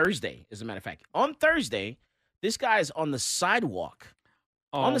this was Thursday, as a matter of fact. On Thursday, this guy is on the sidewalk,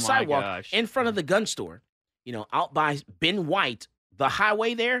 in front of the gun store, out by Ben White. The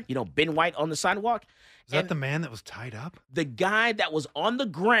highway there, Ben White on the sidewalk. Is that the man that was tied up? The guy that was on the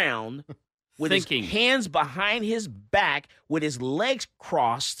ground with his hands behind his back, with his legs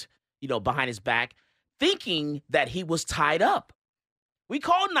crossed, behind his back, thinking that he was tied up. We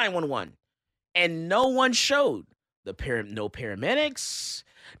called 911, and no one showed. No paramedics,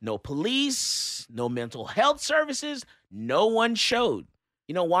 no police, no mental health services. No one showed.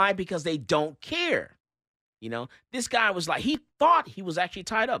 You know why? Because they don't care. This guy was like, he thought he was actually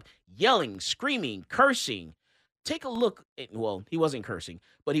tied up, yelling, screaming, cursing. Take a look. Well, he wasn't cursing,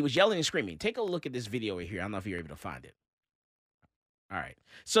 but he was yelling and screaming. Take a look at this video right here. I don't know if you're able to find it. All right.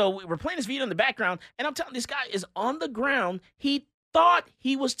 So we're playing this video in the background, and I'm telling you, this guy is on the ground. He thought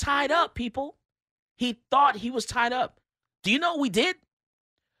he was tied up, people. He thought he was tied up. Do you know what we did?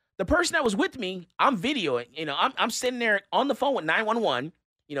 The person that was with me, I'm videoing. I'm sitting there on the phone with 911,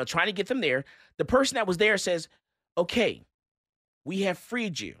 trying to get them there. The person that was there says, okay, we have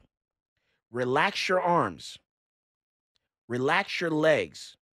freed you. Relax your arms. Relax your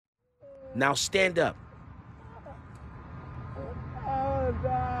legs. Now stand up.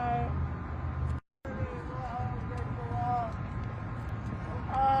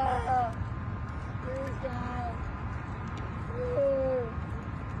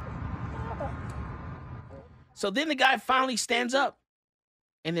 So then the guy finally stands up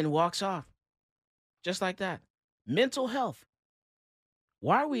and then walks off. Just like that. Mental health.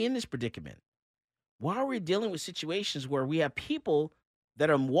 Why are we in this predicament? Why are we dealing with situations where we have people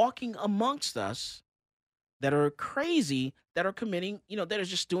that are walking amongst us that are crazy, that are committing, that are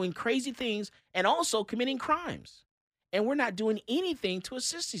just doing crazy things and also committing crimes? And we're not doing anything to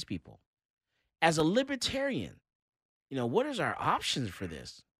assist these people. As a libertarian, what is our options for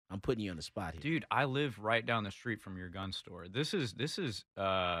this? I'm putting you on the spot here. Dude, I live right down the street from your gun store. This is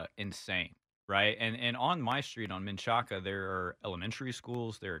insane, right? And on my street, on Menchaca, there are elementary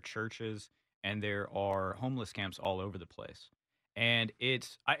schools, there are churches, and there are homeless camps all over the place. And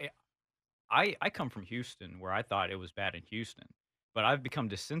I come from Houston, where I thought it was bad in Houston, but I've become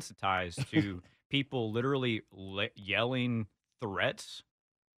desensitized to people literally yelling threats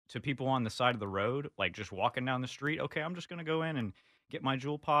to people on the side of the road, like just walking down the street. Okay, I'm just gonna go in and get my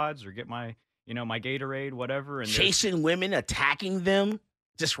Jewel Pods or get my, my Gatorade, whatever. And chasing women, attacking them,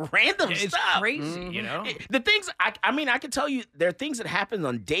 just random stuff. It's crazy, The things, I can tell you, there are things that happen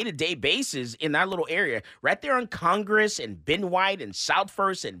on day-to-day basis in that little area. Right there on Congress and Ben White and South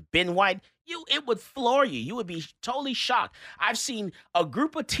First and Ben White, it would floor you. You would be totally shocked. I've seen a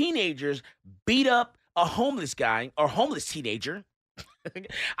group of teenagers beat up a homeless guy or homeless teenager.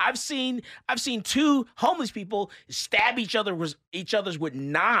 I've seen two homeless people stab each other's with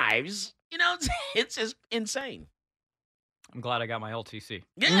knives. It's just insane. I'm glad I got my LTC.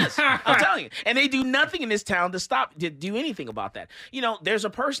 Yes, I'm telling you. And they do nothing in this town to do anything about that. There's a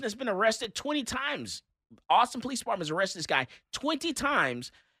person that's been arrested 20 times. Austin Police Department has arrested this guy 20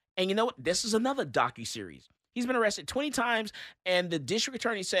 times. And you know what? This is another docuseries. He's been arrested 20 times, and the district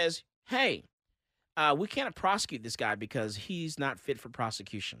attorney says, hey, we can't prosecute this guy because he's not fit for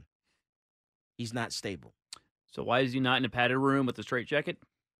prosecution. He's not stable. So why is he not in a padded room with a straitjacket?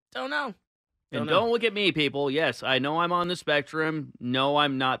 Don't know. And don't look at me, people. Yes, I know I'm on the spectrum. No,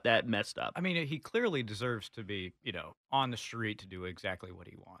 I'm not that messed up. I mean, he clearly deserves to be, on the street to do exactly what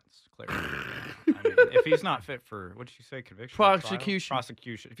he wants. Clearly. I mean, if he's not fit for, what did you say, conviction? Prosecution.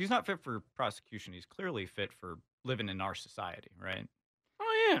 Prosecution. If he's not fit for prosecution, he's clearly fit for living in our society, right?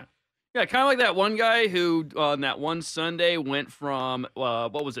 Oh, yeah. Yeah, kind of like that one guy who on that one Sunday went from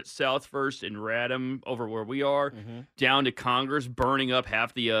what was it, South First and Radham over where we are, down to Congress, burning up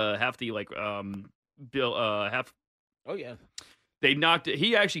half the bill half. Oh yeah, they knocked it.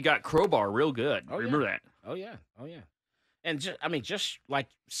 He actually got crowbar real good. Oh, remember that? Oh yeah, and just like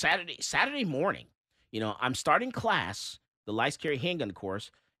Saturday morning, I'm starting class, the lights carry handgun course,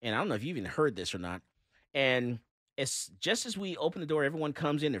 and I don't know if you even heard this or not, and. It's just as we open the door, everyone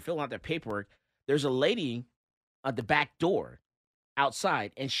comes in, they're filling out their paperwork. There's a lady at the back door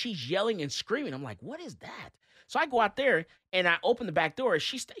outside, and she's yelling and screaming. I'm like, what is that? So I go out there, and I open the back door.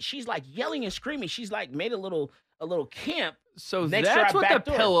 She's like yelling and screaming. She's like made a little camp. So next that's to our what back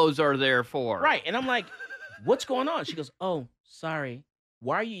the door. Pillows are there for. Right. And I'm like, what's going on? She goes, oh, sorry.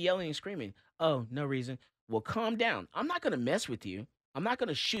 Why are you yelling and screaming? Oh, no reason. Well, calm down. I'm not going to mess with you. I'm not going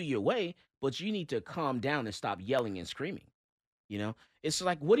to shoo you away, but you need to calm down and stop yelling and screaming. It's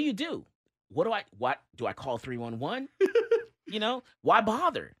like, what do you do? What do I call 311? Why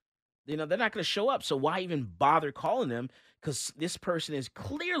bother? They're not going to show up. So why even bother calling them? Because this person is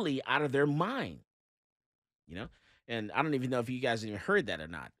clearly out of their mind. And I don't even know if you guys even heard that or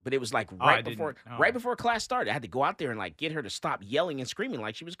not, but it was like right before class started. I had to go out there and get her to stop yelling and screaming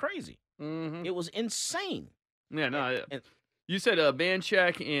like she was crazy. Mm-hmm. It was insane. Yeah, no. You said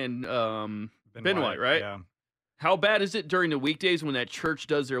Manchac and Ben White, right? Yeah. How bad is it during the weekdays when that church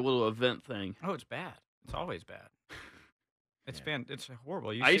does their little event thing? Oh, it's bad. It's always bad. It's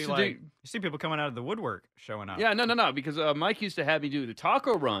horrible. You I used see, to you see people coming out of the woodwork showing up. Yeah, no, because Mike used to have me do the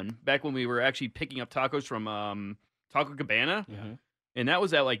taco run back when we were actually picking up tacos from Taco Cabana. Mm-hmm. And that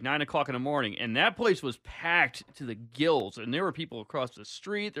was at like 9 o'clock in the morning. And that place was packed to the gills. And there were people across the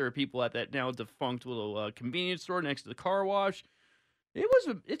street. There were people at that now defunct little convenience store next to the car wash.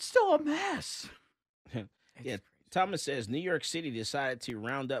 It's still a mess. Yeah. Thomas says New York City decided to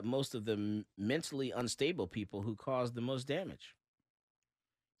round up most of the mentally unstable people who caused the most damage.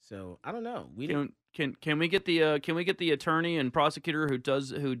 So I don't know. Can we get the attorney and prosecutor who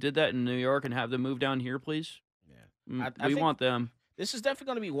did that in New York and have them move down here, please? Yeah, we want them. This is definitely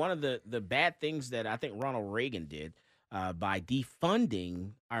going to be one of the bad things that I think Ronald Reagan did by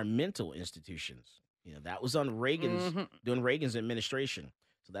defunding our mental institutions. You know, that was on during Reagan's administration.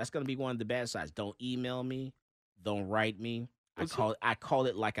 So that's going to be one of the bad sides. Don't email me. Don't write me. I call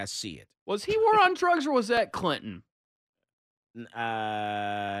it like I see it. Was he war on drugs or was that Clinton?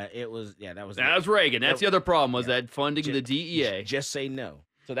 It was that was Reagan. That's the other problem was that funding the DEA. Just say no.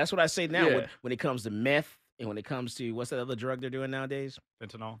 So that's what I say now when it comes to meth and when it comes to what's that other drug they're doing nowadays?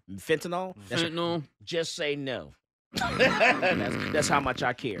 Fentanyl. Fentanyl. Just say no. that's how much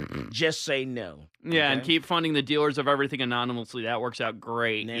I care. Just say no. Yeah, and keep funding the dealers of everything anonymously. That works out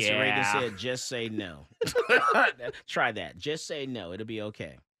great. Nancy Reagan said, just say no. Try that. Just say no. It'll be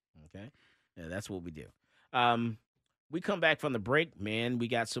okay. Okay? Yeah, that's what we do. We come back from the break, man. We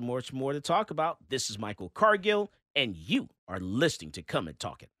got some more to talk about. This is Michael Cargill, and you are listening to Come and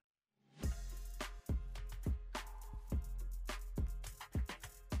Talk It.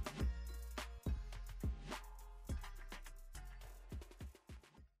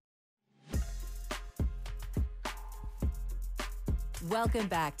 Welcome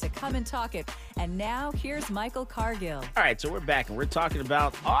back to Come and Talk It. And now here's Michael Cargill. All right, so we're back and we're talking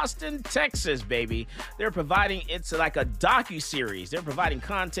about Austin, Texas, baby. They're providing, it's like a docuseries. They're providing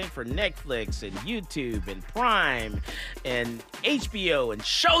content for Netflix and YouTube and Prime and HBO and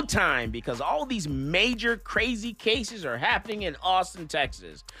Showtime because all these major crazy cases are happening in Austin,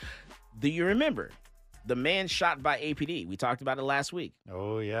 Texas. Do you remember the man shot by APD? We talked about it last week.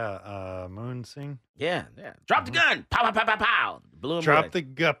 Oh, yeah. Moon Singh? Yeah. Drop the gun. Pow, pow, pow, pow, pow. Blew him Drop away. the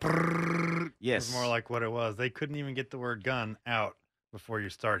gun. Yes. It was more like what it was. They couldn't even get the word gun out before you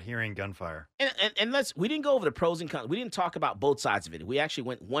start hearing gunfire. And we didn't go over the pros and cons. We didn't talk about both sides of it. We actually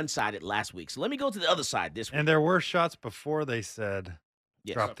went one-sided last week. So let me go to the other side this week. And there were shots before they said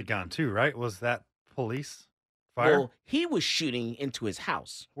drop the gun, too, right? Was that police fire? Well, he was shooting into his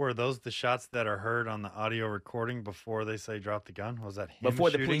house. Were those the shots that are heard on the audio recording before they say drop the gun? Was that him before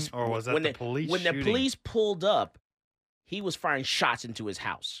shooting, the police, or was that the police When shooting? the police pulled up, he was firing shots into his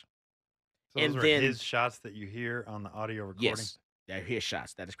house. So those are his shots that you hear on the audio recording? Yes, they're his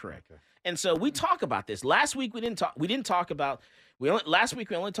shots. That is correct. Okay. And so we talk about this. Last week we didn't talk about last week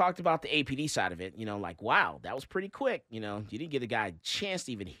we only talked about the APD side of it. You know, like, wow, that was pretty quick. You know, you didn't get a guy a chance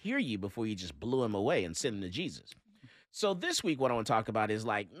to even hear you before you just blew him away and sent him to Jesus. So this week what I want to talk about is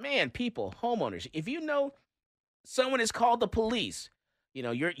like, man, people, homeowners, if you know someone has called the police, you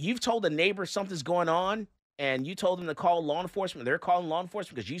know, you've told a neighbor something's going on and you told them to call law enforcement. They're calling law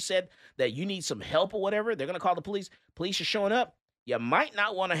enforcement because you said that you need some help or whatever. They're going to call the police. Police are showing up. You might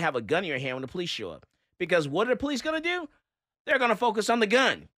not want to have a gun in your hand when the police show up because what are the police going to do? They're going to focus on the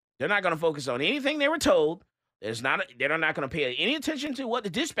gun. They're not going to focus on anything they were told. They're not going to pay any attention to what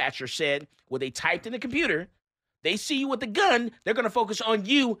the dispatcher said, what they typed in the computer. They see you with the gun, they're going to focus on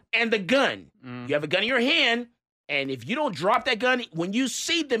you and the gun. You have a gun in your hand, and if you don't drop that gun, when you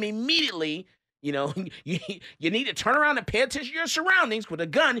see them immediately, you know, you need to turn around and pay attention to your surroundings. With a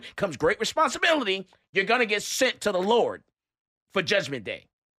gun comes great responsibility. You're going to get sent to the Lord for Judgment Day.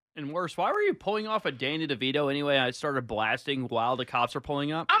 And worse, why were you pulling off a Danny DeVito anyway? I started blasting while the cops are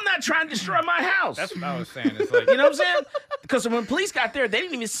pulling up. I'm not trying to destroy my house. That's what I was saying. It's like, you know what I'm saying? Because when police got there, they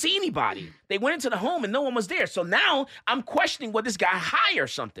didn't even see anybody. They went into the home and no one was there. So now I'm questioning, was this guy high or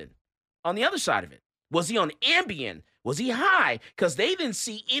something on the other side of it? Was he on Ambien? Was he high? Because they didn't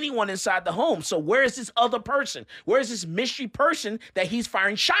see anyone inside the home. So where is this other person? Where is this mystery person that he's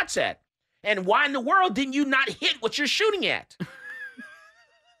firing shots at? And why in the world didn't you not hit what you're shooting at?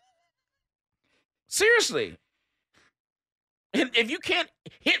 Seriously. And if you can't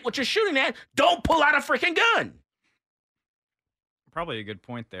hit what you're shooting at, don't pull out a freaking gun. Probably a good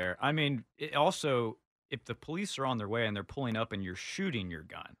point there. I mean, it also, if the police are on their way and they're pulling up and you're shooting your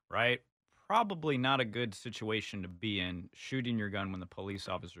gun, right? probably not a good situation to be in, shooting your gun when the police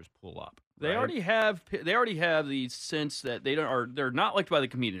officers pull up. They right? already have the sense that they're not liked by the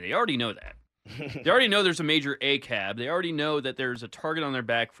community. They already know that. They already know there's a major ACAB. They already know that there's a target on their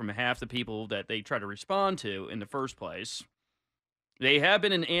back from half the people that they try to respond to in the first place. They have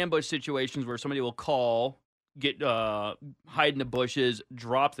been in ambush situations where somebody will call, get hide in the bushes,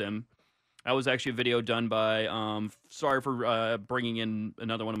 drop them. That was actually a video done by, sorry for bringing in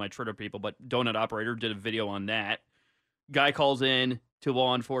another one of my Twitter people, but Donut Operator did a video on that. Guy calls in to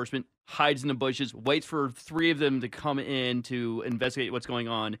law enforcement, hides in the bushes, waits for 3 of them to come in to investigate what's going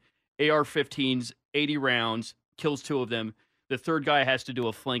on. AR-15s, 80 rounds, kills 2 of them. The third guy has to do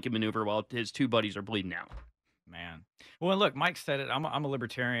a flanking maneuver while his 2 buddies are bleeding out. Man. Well, look, Mike said it. I'm a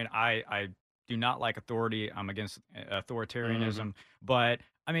libertarian. I do not like authority. I'm against authoritarianism. But,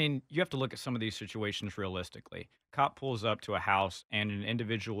 I mean, you have to look at some of these situations realistically. Cop pulls up to a house, and an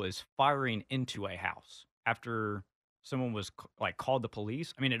individual is firing into a house after someone was, called the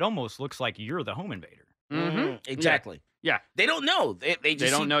police. I mean, it almost looks like you're the home invader. Mm-hmm. Exactly. Yeah. They don't know. They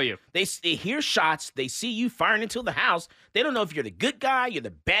don't know you. They hear shots. They see you firing into the house. They don't know if you're the good guy, you're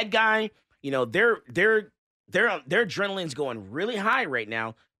the bad guy. You know, their adrenaline's going really high right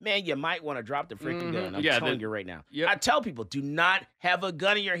now. Man, you might want to drop the freaking gun. I'm telling you right now. Yep. I tell people, do not have a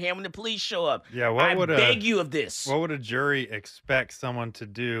gun in your hand when the police show up. Yeah, I beg you of this. What would a jury expect someone to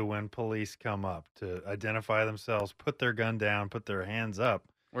do when police come up? To identify themselves, put their gun down, put their hands up.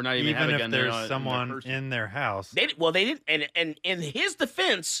 Or not even have a gun. Even if there's someone in their house. They didn't. And in his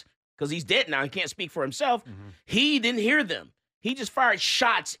defense, because he's dead now, he can't speak for himself. He didn't hear them. He just fired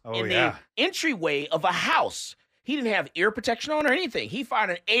shots in the entryway of a house. He didn't have ear protection on or anything. He fired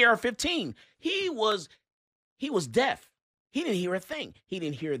an AR-15. He was deaf. He didn't hear a thing. He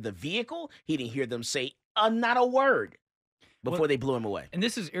didn't hear the vehicle. He didn't hear them say not a word before they blew him away. And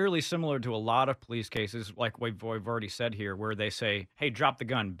this is eerily similar to a lot of police cases, like we've already said here, where they say, hey, drop the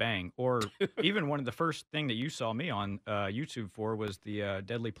gun, bang. Or even one of the first thing that you saw me on YouTube for was the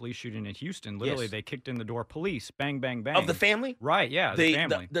deadly police shooting in Houston. Literally, they kicked in the door, police, bang, bang, bang. Of the family? Right, yeah, the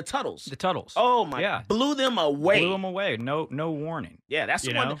family. The Tuttles. The Tuttles. Oh, my. Blew them away. Blew them away. No warning. Yeah, that's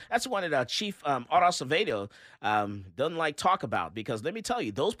the one. That's the one that Chief Otto Acevedo doesn't like talk about, because let me tell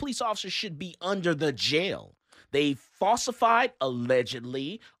you, those police officers should be under the jail. They falsified,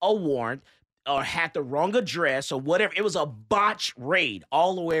 allegedly, a warrant or had the wrong address or whatever. It was a botched raid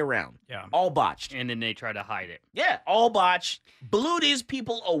all the way around. Yeah. All botched. And then they try to hide it. Yeah, all botched. Blew these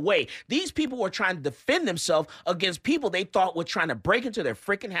people away. These people were trying to defend themselves against people they thought were trying to break into their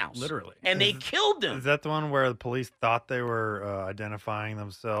freaking house. Literally. And they killed them. Is that the one where the police thought they were identifying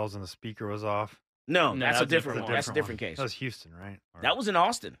themselves and the speaker was off? No, that's a different one. That's a different case. That was Houston, right? That was in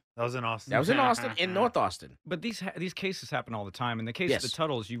Austin. That was in Austin. That was in Austin, in North Austin. But these cases happen all the time. In the case of the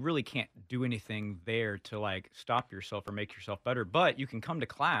Tuttles, you really can't do anything there to stop yourself or make yourself better. But you can come to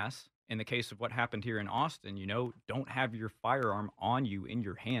class. In the case of what happened here in Austin, don't have your firearm on you in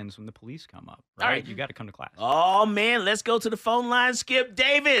your hands when the police come up. Right? All right. You got to come to class. Oh man, let's go to the phone line. Skip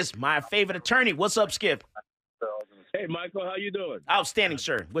Davis, my favorite attorney. What's up, Skip? Hey, Michael, how you doing? Outstanding,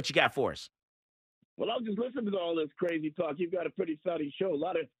 sir. What you got for us? Well, I was just listening to all this crazy talk. You've got a pretty exciting show. A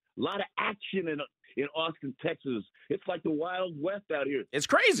lot of action in Austin, Texas. It's like the Wild West out here. It's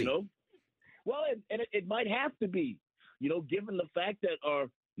crazy. Well, and it might have to be, given the fact that our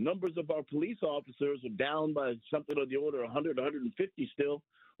numbers of our police officers are down by something on the order of 100, 150 still,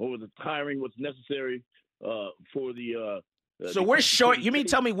 over the hiring what's necessary for the. So we're short. You mean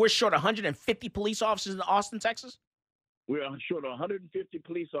tell me we're short 150 police officers in Austin, Texas? We're short 150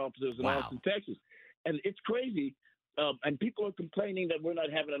 police officers in Austin, Texas. And it's crazy. And people are complaining that we're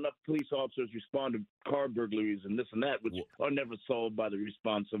not having enough police officers respond to car burglaries and this and that, which are never solved by the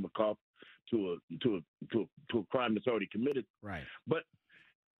response of a cop to a crime that's already committed. Right. But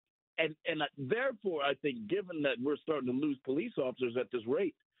and therefore, I think, given that we're starting to lose police officers at this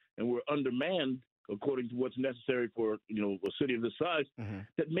rate, and we're undermanned according to what's necessary for a city of this size,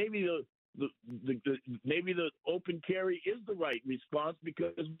 that maybe maybe the open carry is the right response,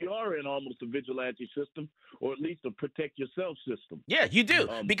 because we are in almost a vigilante system, or at least a protect yourself system. Yeah, you do.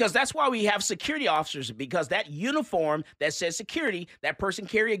 Because that's why we have security officers, because that uniform that says security, that person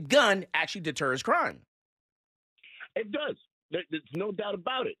carry a gun, actually deters crime. It does. There's no doubt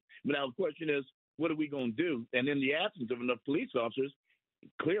about it. Now, the question is, what are we going to do? And in the absence of enough police officers,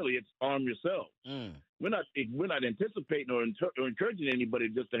 clearly it's arm yourself. We're not anticipating or encouraging anybody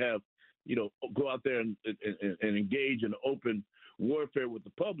just to have go out there and engage in open warfare with the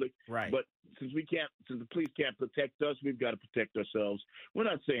public. Right. But since the police can't protect us, we've got to protect ourselves. We're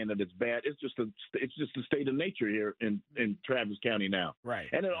not saying that it's bad. It's just the state of nature here in Travis County now. Right.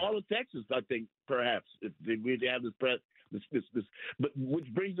 And in all of Texas, I think perhaps if we'd have this. But which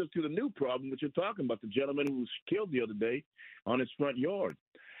brings us to the new problem, which you're talking about, the gentleman who was killed the other day on his front yard.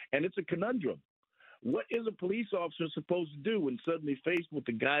 And it's a conundrum. What is a police officer supposed to do when suddenly faced with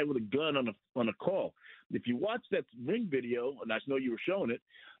a guy with a gun on a call? If you watch that Ring video, and I know you were showing it,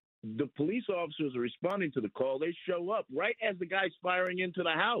 the police officers are responding to the call. They show up right as the guy's firing into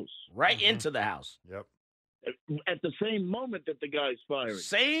the house. Right into the house. Yep. At the same moment that the guy's firing.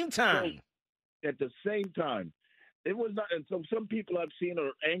 Same time. So, at the same time. It was not, and so some people I've seen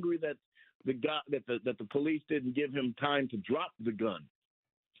are angry that the police didn't give him time to drop the gun,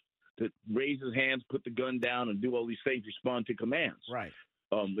 to raise his hands, put the gun down, and do all these things, respond to commands. Right.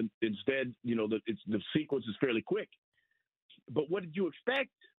 Instead, the sequence is fairly quick. But what did you expect?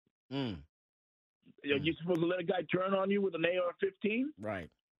 Are you supposed to let a guy turn on you with an AR-15?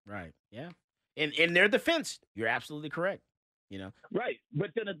 Right. Yeah. In their defense, you're absolutely correct. Right. But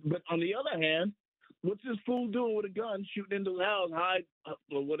on the other hand, what's this fool doing with a gun, shooting into the house, hide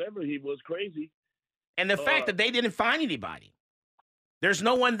or whatever? He was crazy. And the fact that they didn't find anybody. There's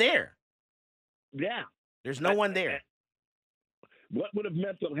no one there. Yeah. There's no one there. What would a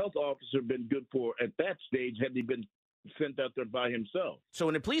mental health officer been good for at that stage had he been sent out there by himself? So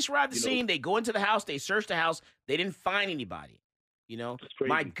when the police arrive at the scene, they go into the house, they search the house, they didn't find anybody.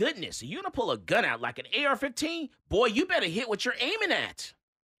 My goodness, you're going to pull a gun out like an AR-15? Boy, you better hit what you're aiming at.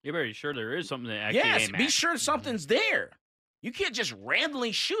 You better be sure there is something to actually aim at. Be sure something's there. You can't just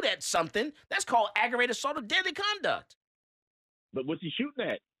randomly shoot at something. That's called aggravated assault of deadly conduct. But what's he shooting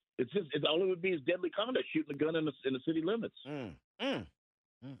at? It's all it would be is deadly conduct, shooting a gun in the city limits.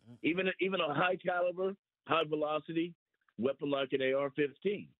 Even a high caliber, high velocity weapon like an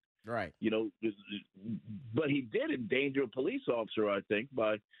AR-15. Right. But he did endanger a police officer, I think,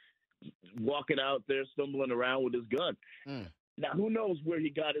 by walking out there, stumbling around with his gun. Now, who knows where he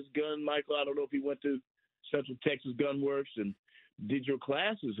got his gun, Michael? I don't know if he went to Central Texas Gun Works and did your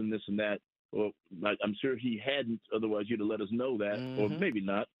classes and this and that. Or I'm sure he hadn't. Otherwise, you'd have let us know that. Or maybe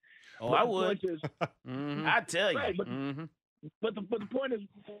not. Oh, but I would. I tell you. Right, but the point is,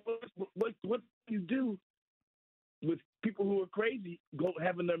 what do you do with people who are crazy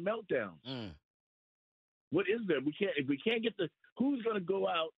having their meltdowns? What is there? If we can't get who's going to go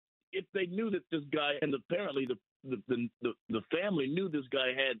out if they knew that this guy, and apparently the family knew this guy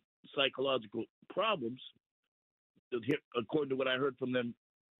had psychological problems, according to what I heard from them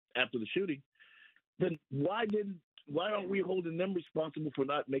after the shooting, then why aren't we holding them responsible for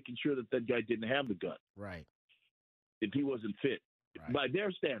not making sure that guy didn't have the gun? Right. If he wasn't fit. Right. By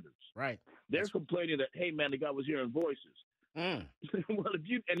their standards. Right. They're complaining that, hey, man, the guy was hearing voices. Well,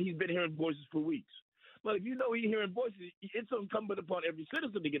 and he's been hearing voices for weeks. Well, if you know he's hearing voices, it's incumbent upon every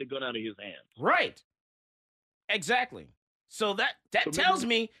citizen to get a gun out of his hands. Right. Exactly. So that tells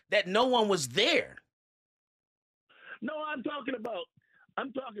me that no one was there. No, I'm talking about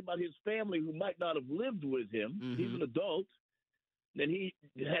his family who might not have lived with him. He's an adult. And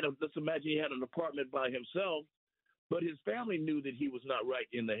let's imagine he had an apartment by himself. But his family knew that he was not right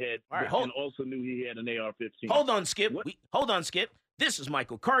in the head, and also knew he had an AR-15. Hold on, Skip. Hold on, Skip. This is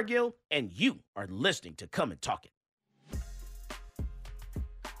Michael Cargill, and you are listening to Come and Talk It.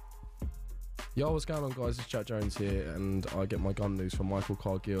 Yo, what's going on, guys? It's Jack Jones here, and I get my gun news from Michael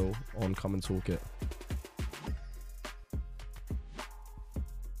Cargill on Come and Talk It.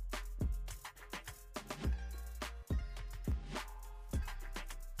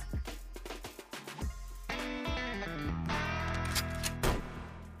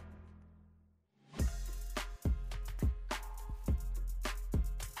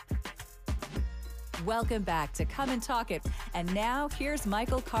 Welcome back to Come and Talk It. And now, here's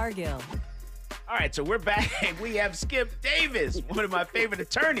Michael Cargill. All right, so we're back. We have Skip Davis, one of my favorite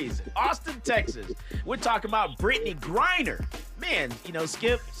attorneys, Austin, Texas. We're talking about Brittney Griner. Man,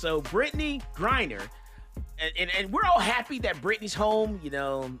 Skip, so Brittney Griner, and we're all happy that Brittney's home.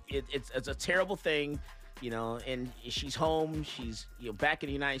 It's a terrible thing, and she's home. She's, back in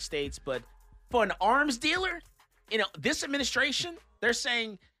the United States. But for an arms dealer, this administration, they're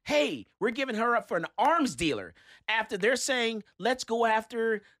saying, hey, we're giving her up for an arms dealer after they're saying, let's go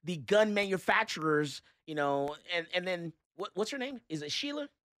after the gun manufacturers, and then what's her name? Is it Sheila?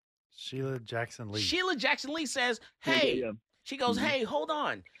 Sheila Jackson Lee. Sheila Jackson Lee says, hey, she goes, hey, hold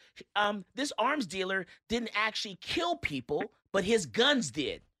on. This arms dealer didn't actually kill people, but his guns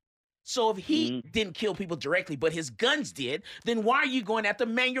did. So if he didn't kill people directly, but his guns did, then why are you going after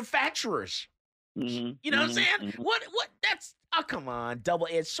manufacturers? You know what I'm saying? What? Oh, come on.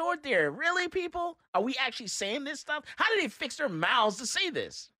 Double-edged sword there. Really, people? Are we actually saying this stuff? How did they fix their mouths to say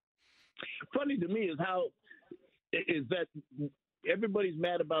this? Funny to me is that everybody's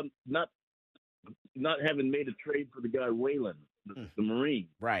mad about not having made a trade for the guy Whalen, the Marine.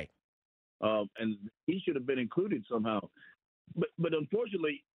 Right. And he should have been included somehow. But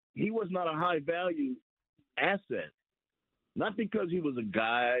unfortunately, he was not a high-value asset. Not because he was a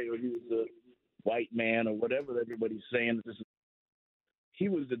guy or he was a white man or whatever everybody's saying. He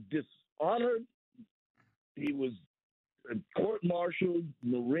was a dishonored. He was a court-martialed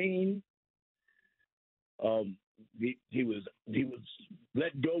Marine. He was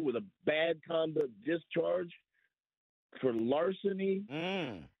let go with a bad conduct discharge for larceny.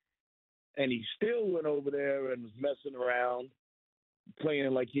 And he still went over there and was messing around,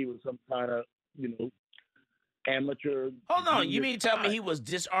 playing like he was some kind of, amateur. Hold on. You mean to tell me he was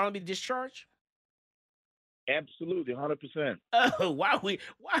dishonorably discharged? Absolutely, 100%. Oh, why are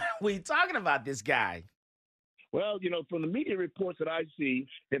we talking about this guy? Well, from the media reports that I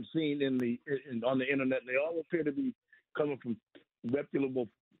have seen on the internet, they all appear to be coming from reputable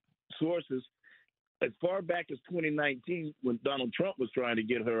sources. As far back as 2019, when Donald Trump was trying to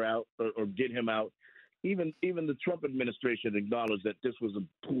get her out or get him out, even the Trump administration acknowledged that this was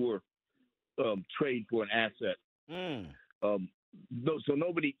a poor trade for an asset. So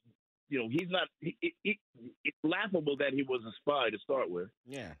nobody, he's not. It's laughable that he was a spy to start with.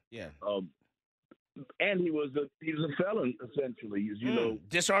 Yeah. And he was a felon essentially, as you know.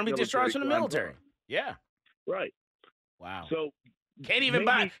 Dishonorably discharged from the military. Yeah. Right. Wow. So can't even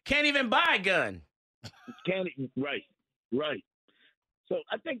buy a gun. Right. So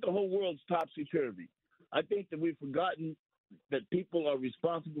I think the whole world's topsy-turvy. I think that we've forgotten that people are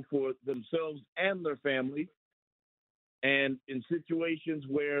responsible for themselves and their family. And in situations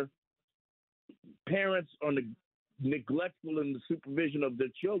where parents are neglectful in the supervision of their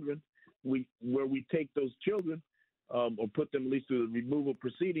children, where we take those children or put them at least through the removal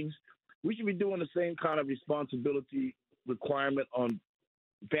proceedings, we should be doing the same kind of responsibility requirement on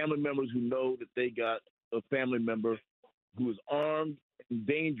family members who know that they got a family member who is armed and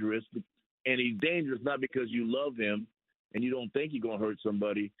dangerous, and he's dangerous not because you love him and you don't think he's going to hurt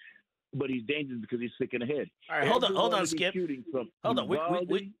somebody, but he's dangerous because he's sick in the head. All right, hold on, Skip. Hold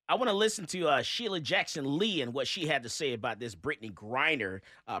on. I want to listen to Sheila Jackson Lee and what she had to say about this Brittany Griner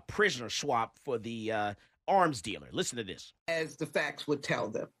prisoner swap for the arms dealer. Listen to this. As the facts would tell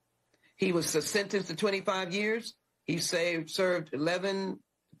them. He was sentenced to 25 years. He served 11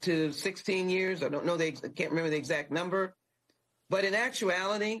 to 16 years. I don't know. I can't remember the exact number. But in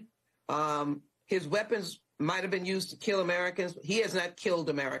actuality, his weapons might have been used to kill Americans. He has not killed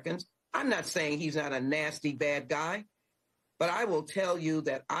Americans. I'm not saying he's not a nasty, bad guy. But I will tell you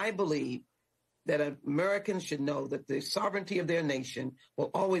that I believe that Americans should know that the sovereignty of their nation will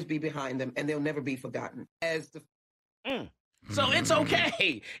always be behind them, and they'll never be forgotten. So it's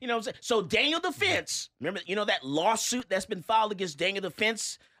okay. So Daniel Defense, remember, that lawsuit that's been filed against Daniel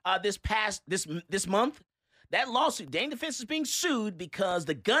Defense this month? That lawsuit, Daniel Defense is being sued because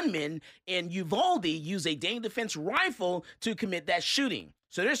the gunman in Uvalde used a Daniel Defense rifle to commit that shooting.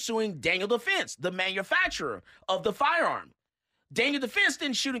 So they're suing Daniel Defense, the manufacturer of the firearm. Daniel Defense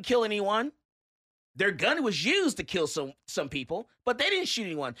didn't shoot and kill anyone. Their gun was used to kill some people, but they didn't shoot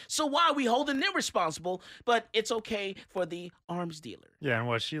anyone. So why are we holding them responsible? But it's okay for the arms dealer. Yeah, and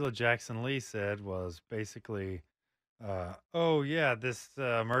what Sheila Jackson Lee said was basically, this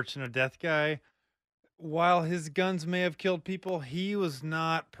Merchant of Death guy, while his guns may have killed people, he was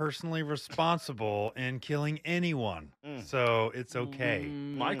not personally responsible in killing anyone. So it's okay.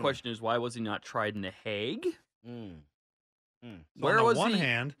 My question is, why was he not tried in The Hague? So on the one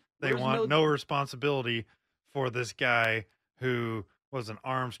hand, they want no responsibility for this guy who was an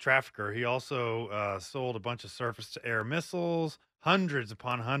arms trafficker. He also sold a bunch of surface-to-air missiles, hundreds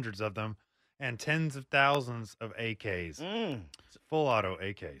upon hundreds of them, and tens of thousands of AKs. Full auto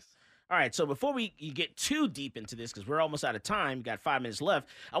AKs. All right, so before you get too deep into this, because we're almost out of time, we got 5 minutes left,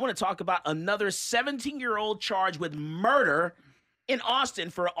 I want to talk about another 17-year-old charged with murder in Austin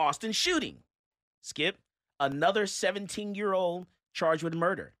for an Austin shooting. Skip, another 17-year-old charged with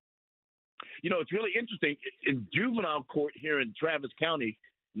murder. It's really interesting. In juvenile court here in Travis County,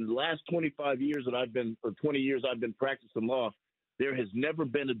 in the last 20 years I've been practicing law, there has never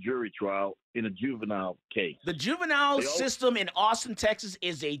been a jury trial in a juvenile case. The juvenile system in Austin, Texas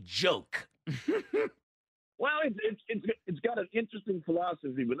is a joke. Well, it's got an interesting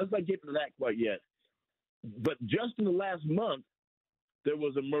philosophy, but let's not get into that quite yet. But just in the last month, there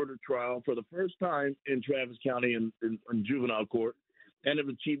was a murder trial for the first time in Travis County in juvenile court, and it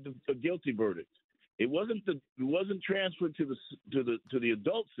achieved a guilty verdict. It wasn't transferred to the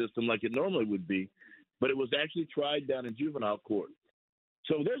adult system like it normally would be, but it was actually tried down in juvenile court.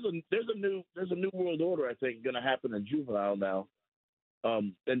 So there's a new world order, I think, going to happen in juvenile now,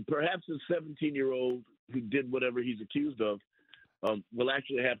 and perhaps a 17-year-old who did whatever he's accused of will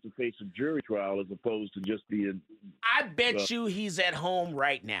actually have to face a jury trial as opposed to just being. I bet you he's at home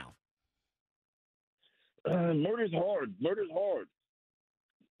right now. Murder's hard. Murder's hard.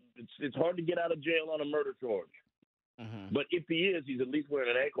 It's hard to get out of jail on a murder charge. Mm-hmm. But if he is, he's at least wearing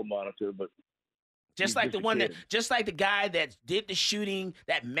an ankle monitor. But just like the guy that did the shooting,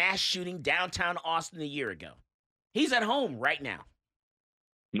 that mass shooting downtown Austin a year ago, he's at home right now.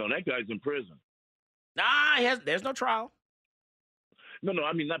 No, that guy's in prison. Nah, there's no trial. No,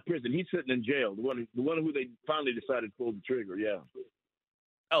 I mean not prison. He's sitting in jail. The one who they finally decided to pull the trigger. Yeah.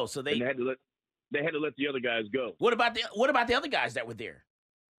 Oh, so they had to let the other guys go. What about the other guys that were there?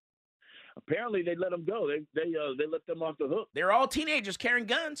 Apparently, they let them go. They let them off the hook. They're all teenagers carrying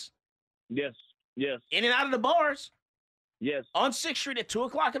guns. Yes. In and out of the bars. Yes. On 6th Street at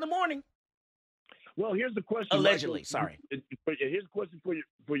 2:00 in the morning. Well, here's the question. Allegedly, Michael. sorry. Here's a question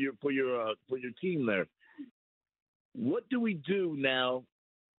for your team there. What do we do now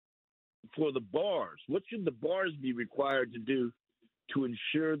for the bars? What should the bars be required to do to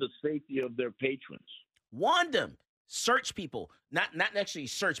ensure the safety of their patrons? Wand them. Search people. Not actually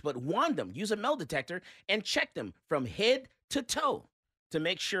search, but wand them. Use a metal detector and check them from head to toe to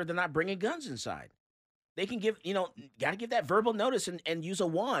make sure they're not bringing guns inside. They can got to give that verbal notice and use a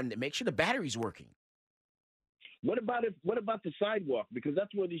wand to make sure the battery's working. What about the sidewalk? Because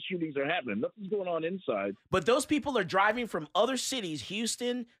that's where these shootings are happening. Nothing's going on inside. But those people are driving from other cities,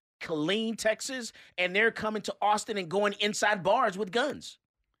 Houston, Killeen, Texas, and they're coming to Austin and going inside bars with guns.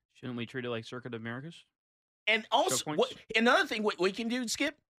 Shouldn't we treat it like Circuit of Americas? And also, another thing what we can do,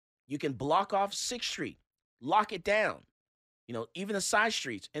 Skip, you can block off 6th Street, lock it down, even the side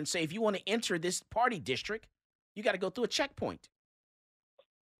streets, and say if you want to enter this party district, you got to go through a checkpoint.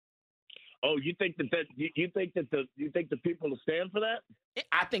 Oh, you think that the people will stand for that?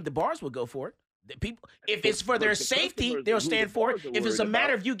 I think the bars will go for it. The people, if it's for their safety, they'll stand for it. If it's a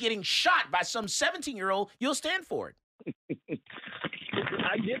matter of you getting shot by some 17-year-old, you'll stand for it.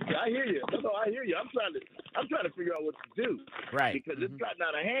 I get you. I hear you. No, I hear you. I'm trying to figure out what to do. Right. Because it's gotten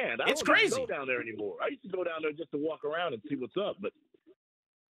out of hand. It's don't crazy. Go down there anymore. I used to go down there just to walk around and see what's up, but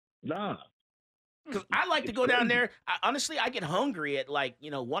nah. Because I like to go down there. Honestly, I get hungry at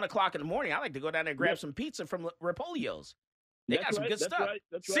 1:00 in the morning. I like to go down there and grab some pizza from Rapolio's. They got some good stuff.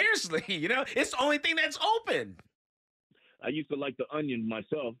 That's right. Seriously, it's the only thing that's open. I used to like the Onion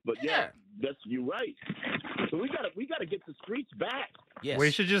myself, but yeah, you're right. So we gotta get the streets back. Yes.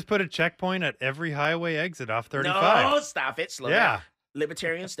 We should just put a checkpoint at every highway exit off 35. No, stop it. Slow down.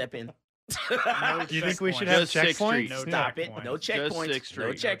 Libertarians, step in. Do you think we should have checkpoints? No, stop it. No checkpoints.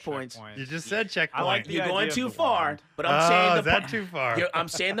 No checkpoints. You just said checkpoint. Like you're going too far. But I'm saying is that too far? I'm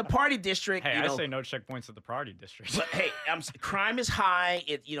saying the party district. Hey, I say no checkpoints at the party district. But hey, crime is high.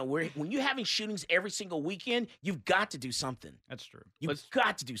 When you're having shootings every single weekend, you've got to do something. That's true. You've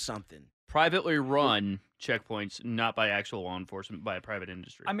got to do something. Privately run checkpoints, not by actual law enforcement, by a private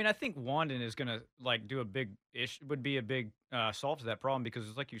industry. I mean, I think Wandin is gonna do a big would be a big solve to that problem because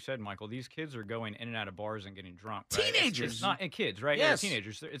it's like you said, Michael. These kids are going in and out of bars and getting drunk. Right? Teenagers, it's not kids, right? Yes, yeah,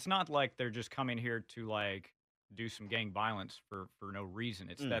 teenagers. It's not like they're just coming here to do some gang violence for no reason.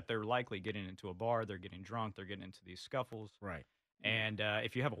 It's that they're likely getting into a bar, they're getting drunk, they're getting into these scuffles. Right. And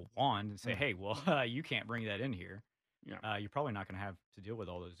if you have a wand and say, hey, well, you can't bring that in here. Yeah. You're probably not going to have to deal with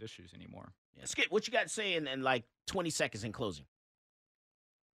all those issues anymore. Yeah. Skip, what you got to say in 20 seconds in closing?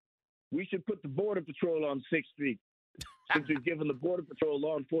 We should put the Border Patrol on 6th Street since we've given the Border Patrol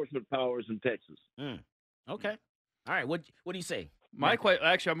law enforcement powers in Texas. Okay. All right. What do you say?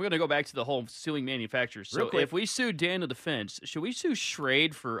 Actually, I'm going to go back to the whole suing manufacturers. So if we sue Dan to the Fence, should we sue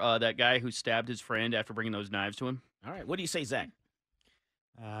Schrade for that guy who stabbed his friend after bringing those knives to him? All right. What do you say, Zach?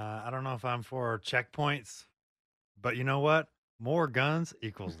 I don't know if I'm for checkpoints. But you know what? More guns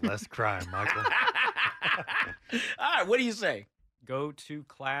equals less crime, Michael. All right, what do you say? Go to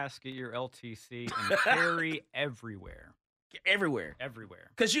class, get your LTC, and carry everywhere. Everywhere.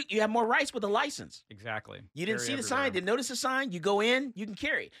 Everywhere. Because you have more rights with a license. Exactly. You didn't see the sign, didn't notice the sign, you go in, you can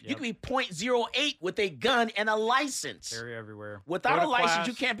carry. Yep. You can be .08 with a gun and a license. Carry everywhere. Without a license,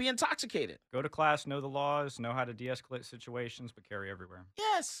 you can't be intoxicated. Go to class, know the laws, know how to de-escalate situations, but carry everywhere.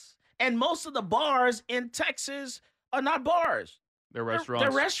 Yes. And most of the bars in Texas are not bars. They're restaurants.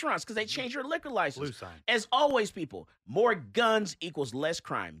 They're restaurants because they change your liquor license. Blue sign. As always, people, more guns equals less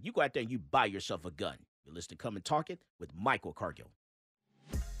crime. You go out there and you buy yourself a gun. You're listening to Come and Talk It with Michael Cargill.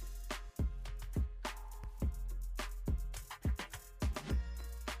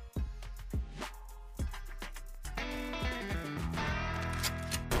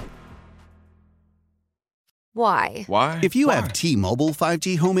 Why? Why? If you have T-Mobile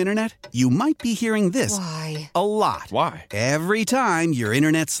 5G home internet, you might be hearing this Why? a lot. Why? Every time your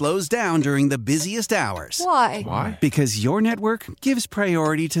internet slows down during the busiest hours. Why? Why? Because your network gives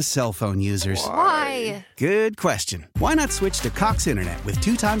priority to cell phone users. Why? Good question. Why not switch to Cox Internet with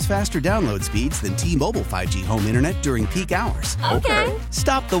 2 times faster download speeds than T-Mobile 5G home internet during peak hours? Okay.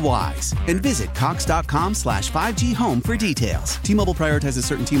 Stop the whys and visit cox.com/5G home for details. T-Mobile prioritizes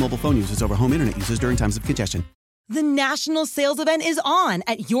certain T-Mobile phone users over home internet users during times of congestion. The national sales event is on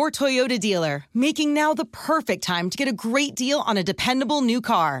at your Toyota dealer, making now the perfect time to get a great deal on a dependable new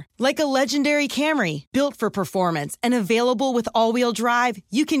car. Like a legendary Camry, built for performance and available with all-wheel drive,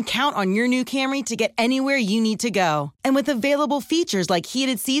 you can count on your new Camry to get anywhere you need to go. And with available features like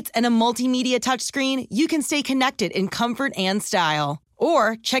heated seats and a multimedia touchscreen, you can stay connected in comfort and style.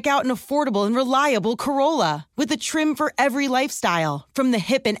 Or check out an affordable and reliable Corolla with a trim for every lifestyle, from the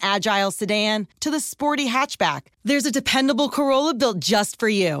hip and agile sedan to the sporty hatchback. There's a dependable Corolla built just for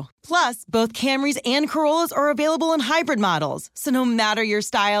you. Plus, both Camrys and Corollas are available in hybrid models, so no matter your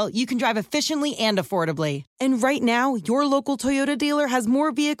style, you can drive efficiently and affordably. And right now, your local Toyota dealer has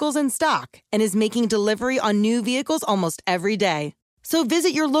more vehicles in stock and is making delivery on new vehicles almost every day. So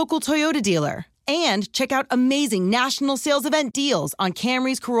visit your local Toyota dealer. And check out amazing national sales event deals on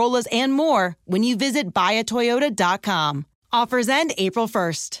Camrys, Corollas, and more when you visit buyatoyota.com. Offers end April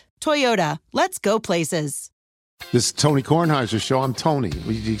 1st. Toyota, let's go places. This is Tony Kornheiser's show. I'm Tony.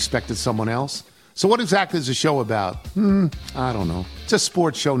 You expected someone else? So what exactly is the show about? I don't know. It's a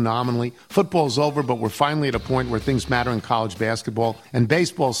sports show nominally. Football's over, but we're finally at a point where things matter in college basketball, and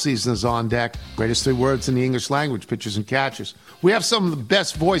baseball season is on deck. Greatest 3 words in the English language, pitchers and catchers. We have some of the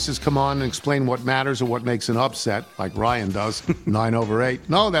best voices come on and explain what matters or what makes an upset, like Ryan does, 9/8.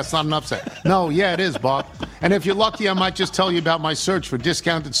 No, that's not an upset. No, yeah, it is, Bob. And if you're lucky, I might just tell you about my search for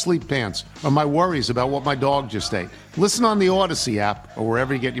discounted sleep pants or my worries about what my dog just ate. Listen on the Odyssey app or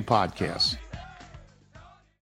wherever you get your podcasts.